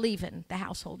never leaving the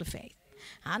household of faith.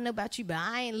 I don't know about you, but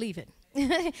I ain't leaving.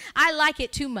 I like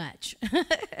it too much.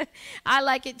 I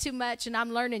like it too much, and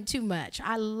I'm learning too much.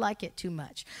 I like it too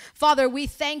much. Father, we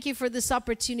thank you for this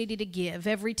opportunity to give.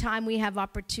 Every time we have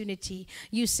opportunity,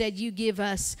 you said you give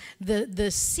us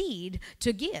the seed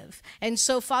to give. And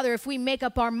so, Father, if we make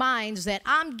up our minds that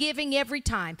I'm giving every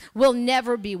time, we'll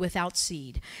never be without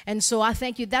seed. And so I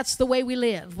thank you. That's the way we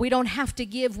live. We don't have to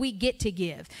give. We get to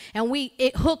give. And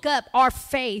it hook up our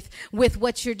faith with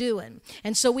what you're doing.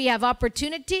 And so we have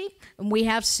opportunity, and we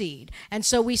have seed. And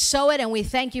so we sow it, and we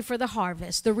thank you for the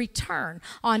harvest, the return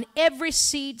on every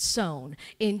seed sown.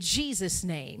 In Jesus'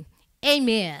 name,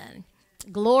 amen.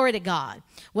 Glory to God.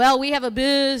 Well, we have a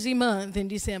busy month in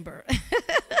December.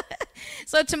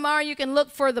 So tomorrow you can look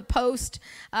for the post.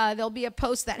 There'll be a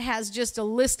post that has just a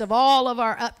list of all of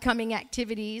our upcoming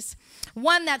activities.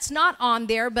 One that's not on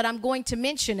there, but I'm going to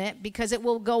mention it because it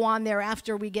will go on there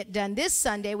after we get done. This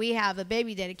Sunday, we have a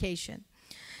baby dedication.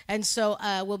 And so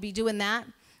we'll be doing that.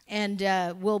 And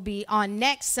we'll be on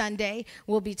next Sunday.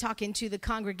 We'll be talking to the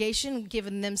congregation,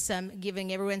 giving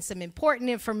everyone some important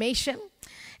information,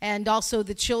 and also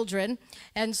the children.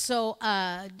 And so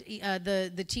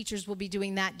the teachers will be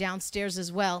doing that downstairs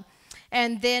as well.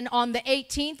 And then on the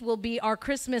 18th will be our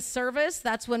Christmas service.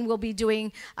 That's when we'll be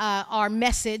doing our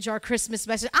message, our Christmas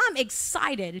message. I'm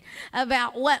excited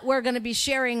about what we're going to be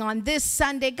sharing on this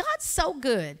Sunday. God's so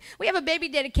good. We have a baby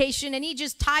dedication, and he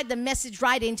just tied the message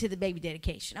right into the baby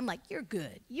dedication. I'm like, you're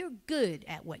good. You're good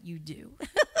at what you do.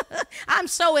 I'm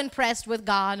so impressed with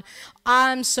God.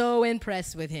 I'm so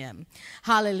impressed with him.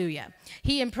 Hallelujah.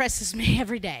 He impresses me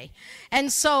every day.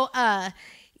 And so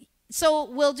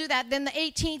we'll do that. Then the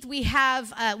 18th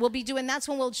we'll be doing, that's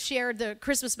when we'll share the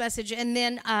Christmas message. And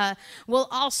then we'll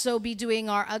also be doing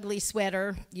our ugly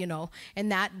sweater,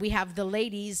 and that we have the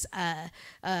ladies'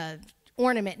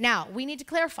 ornament. Now, we need to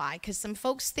clarify because some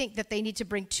folks think that they need to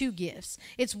bring 2 gifts.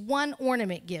 It's 1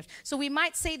 ornament gift. So we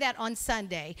might say that on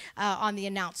Sunday on the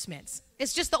announcements.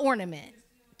 It's just the ornament.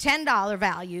 $10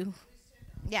 value.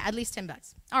 Yeah, at least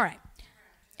 $10. All right.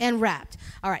 And wrapped.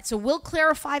 All right, so we'll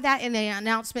clarify that in the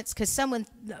announcements because someone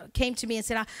came to me and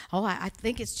said, I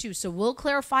think it's 2. So we'll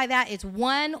clarify that. It's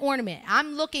 1 ornament.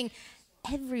 I'm looking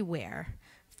everywhere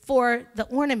for the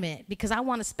ornament because I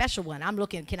want a special one. I'm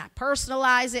looking, can I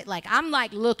personalize it? I'm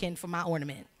looking for my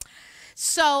ornament.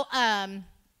 So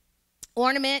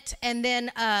ornament, and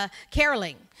then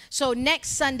caroling. So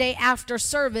next Sunday after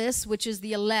service, which is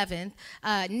the 11th,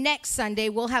 next Sunday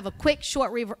we'll have a quick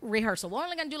short rehearsal. We're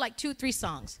only going to do 2-3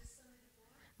 songs.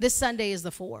 This Sunday is the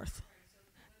 4th.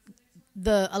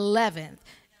 The 11th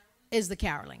is the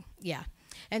caroling. Yeah.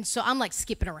 And so I'm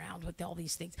skipping around with all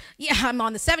these things. Yeah, I'm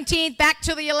on the 17th, back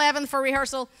to the 11th for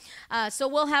rehearsal. So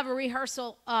we'll have a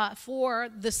rehearsal for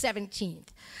the 17th.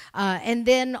 And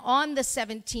then on the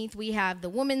 17th, we have the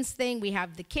women's thing. We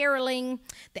have the caroling.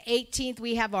 The 18th,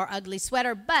 we have our ugly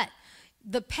sweater. But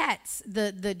the pets,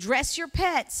 the dress your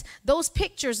pets, those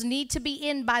pictures need to be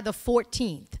in by the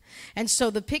 14th. And so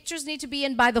the pictures need to be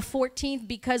in by the 14th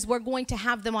because we're going to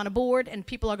have them on a board and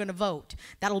people are going to vote.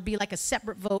 That'll be a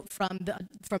separate vote from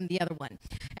the other one.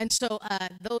 And so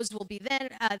those will be then.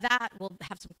 We'll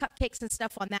have some cupcakes and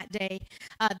stuff on that day.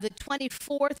 The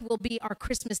 24th will be our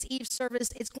Christmas Eve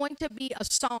service. It's going to be a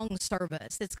song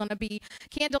service. It's going to be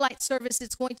candlelight service.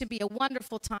 It's going to be a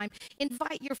wonderful time.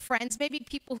 Invite your friends, maybe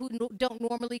people who don't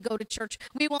normally go to church.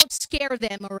 We won't scare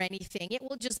them or anything. It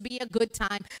will just be a good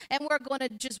time. And we're going to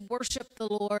just worship the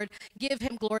Lord, give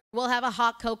him glory. We'll have a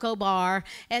hot cocoa bar.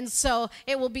 And so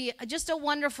it will be just a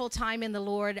wonderful time in the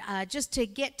Lord, just to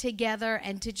get together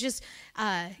and to just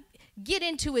get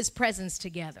into his presence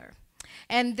together.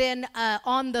 And then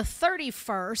on the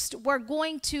 31st, we're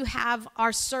going to have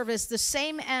our service the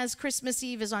same as Christmas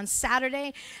Eve is on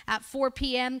Saturday at 4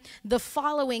 p.m. The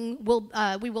following,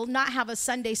 we will not have a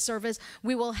Sunday service.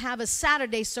 We will have a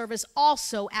Saturday service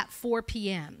also at 4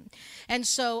 p.m. And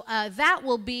so that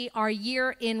will be our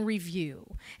year in review.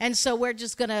 And so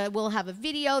we'll have a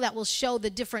video that will show the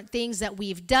different things that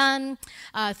we've done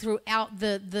throughout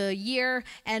the year.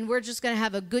 And we're just going to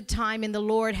have a good time in the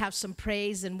Lord, have some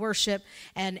praise and worship,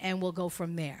 and we'll go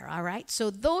from there. All right. So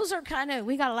those are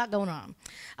we got a lot going on.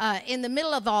 In the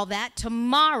middle of all that,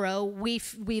 tomorrow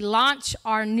we launch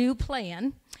our new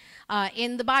plan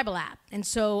in the Bible app. And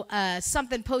so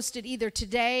something posted either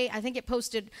today, I think it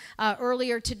posted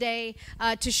earlier today,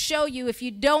 to show you, if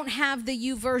you don't have the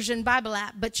YouVersion Bible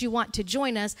app, but you want to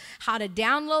join us, how to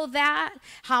download that,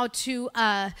 how to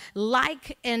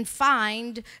like and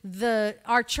find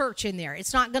our church in there.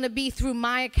 It's not going to be through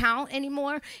my account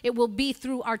anymore. It will be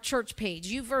through our church page.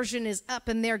 YouVersion is up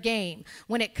in their game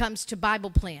when it comes to Bible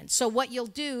plans. So what you'll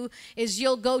do is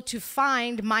you'll go to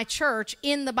find my church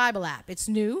in the Bible app. It's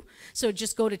new. So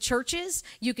just go to churches.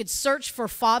 You could search for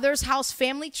Father's House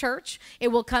Family Church. It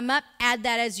will come up. Add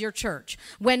that as your church.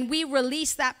 When we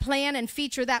release that plan and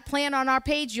feature that plan on our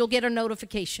page, you'll get a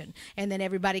notification, and then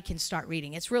everybody can start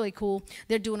reading. It's really cool.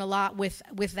 They're doing a lot with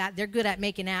that. They're good at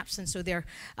making apps, and so they're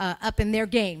up in their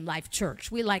game. Life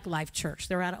Church. We like Life Church.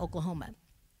 They're out of Oklahoma.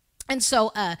 And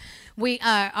so we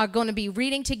are going to be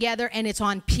reading together, and it's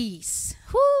on peace.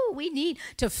 Whoo, we need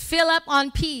to fill up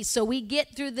on peace so we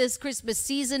get through this Christmas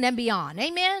season and beyond.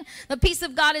 Amen? The peace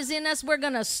of God is in us. We're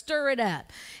going to stir it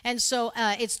up. And so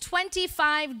it's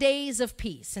 25 days of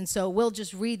peace. And so we'll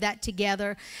just read that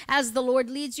together. As the Lord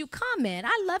leads you, comment.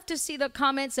 I love to see the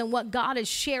comments and what God is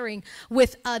sharing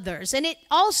with others. And it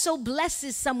also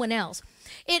blesses someone else.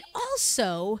 It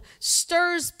also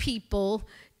stirs people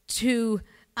to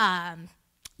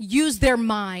use their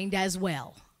mind as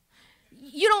well.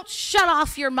 You don't shut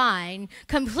off your mind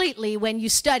completely when you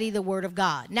study the Word of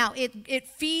God. Now, it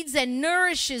feeds and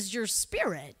nourishes your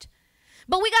spirit,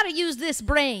 but we got to use this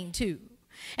brain too.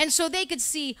 And so they could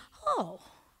see, oh,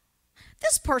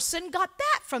 this person got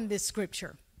that from this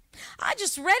scripture. I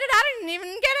just read it. I didn't even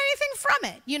get anything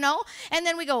from it, you know? And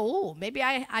then we go, oh, maybe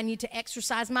I need to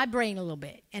exercise my brain a little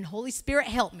bit. And Holy Spirit,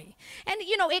 help me. And,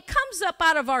 you know, it comes up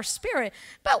out of our spirit,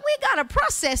 but we got to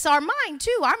process our mind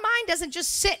too. Our mind doesn't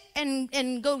just sit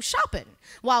and go shopping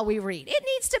while we read. It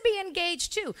needs to be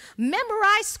engaged too.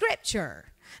 Memorize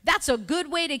scripture. That's a good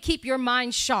way to keep your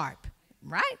mind sharp.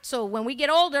 Right? So when we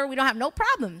get older, we don't have no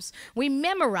problems. We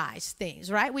memorize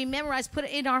things, right? We memorize, put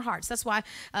it in our hearts. That's why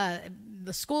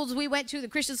the schools we went to, the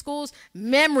Christian schools,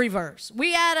 memory verse.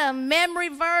 We had a memory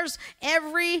verse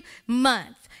every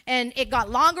month. And it got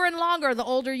longer and longer the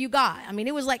older you got. I mean,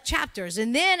 it was like chapters.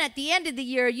 And then at the end of the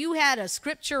year, you had a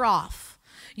scripture off.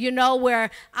 You know,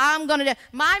 where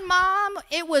my mom,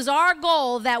 it was our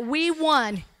goal that we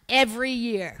won every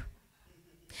year.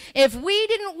 If we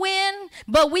didn't win,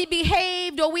 but we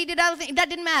behaved or we did other things, that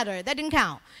didn't matter. That didn't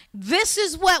count. This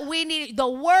is what we need. The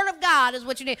Word of God is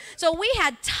what you need. So we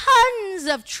had tons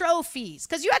of trophies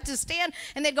because you had to stand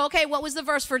and they'd go, okay, what was the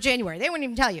verse for January? They wouldn't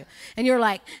even tell you. And you're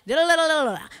like,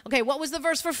 okay, what was the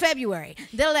verse for February?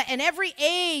 And every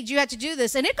age you had to do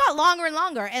this. And it got longer and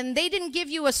longer. And they didn't give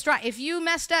you a strike. If you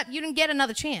messed up, you didn't get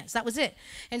another chance. That was it.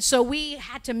 And so we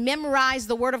had to memorize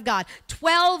the Word of God.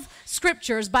 12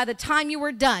 scriptures by the time you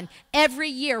were done every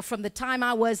year from the time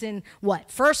I was in,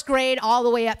 first grade all the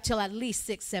way up till at least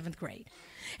 6th, 7th grade.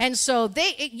 And so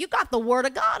you got the Word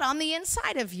of God on the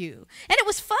inside of you. And it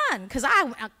was fun because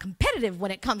I'm competitive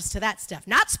when it comes to that stuff.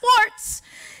 Not sports,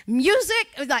 music,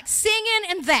 like singing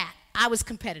and that. I was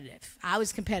competitive.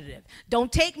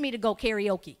 Don't take me to go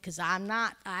karaoke because I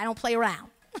don't play around.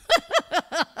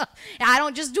 I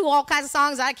don't just do all kinds of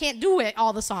songs. I can't do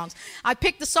all the songs. I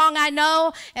pick the song I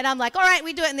know, and I'm like, all right,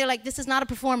 we do it. And they're like, this is not a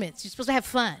performance. You're supposed to have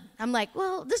fun. I'm like,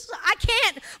 well, I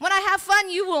can't. When I have fun,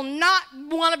 you will not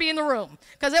want to be in the room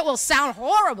because it will sound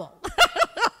horrible.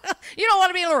 You don't want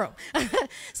to be in the room.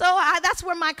 So that's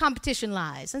where my competition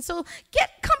lies. And so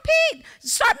compete.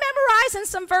 Start memorizing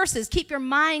some verses. Keep your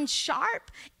mind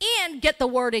sharp and get the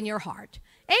Word in your heart.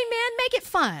 Amen. Make it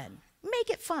fun.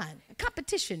 Make it fun. A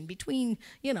competition between,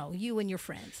 you and your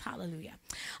friends. Hallelujah.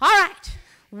 All right.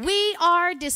 We are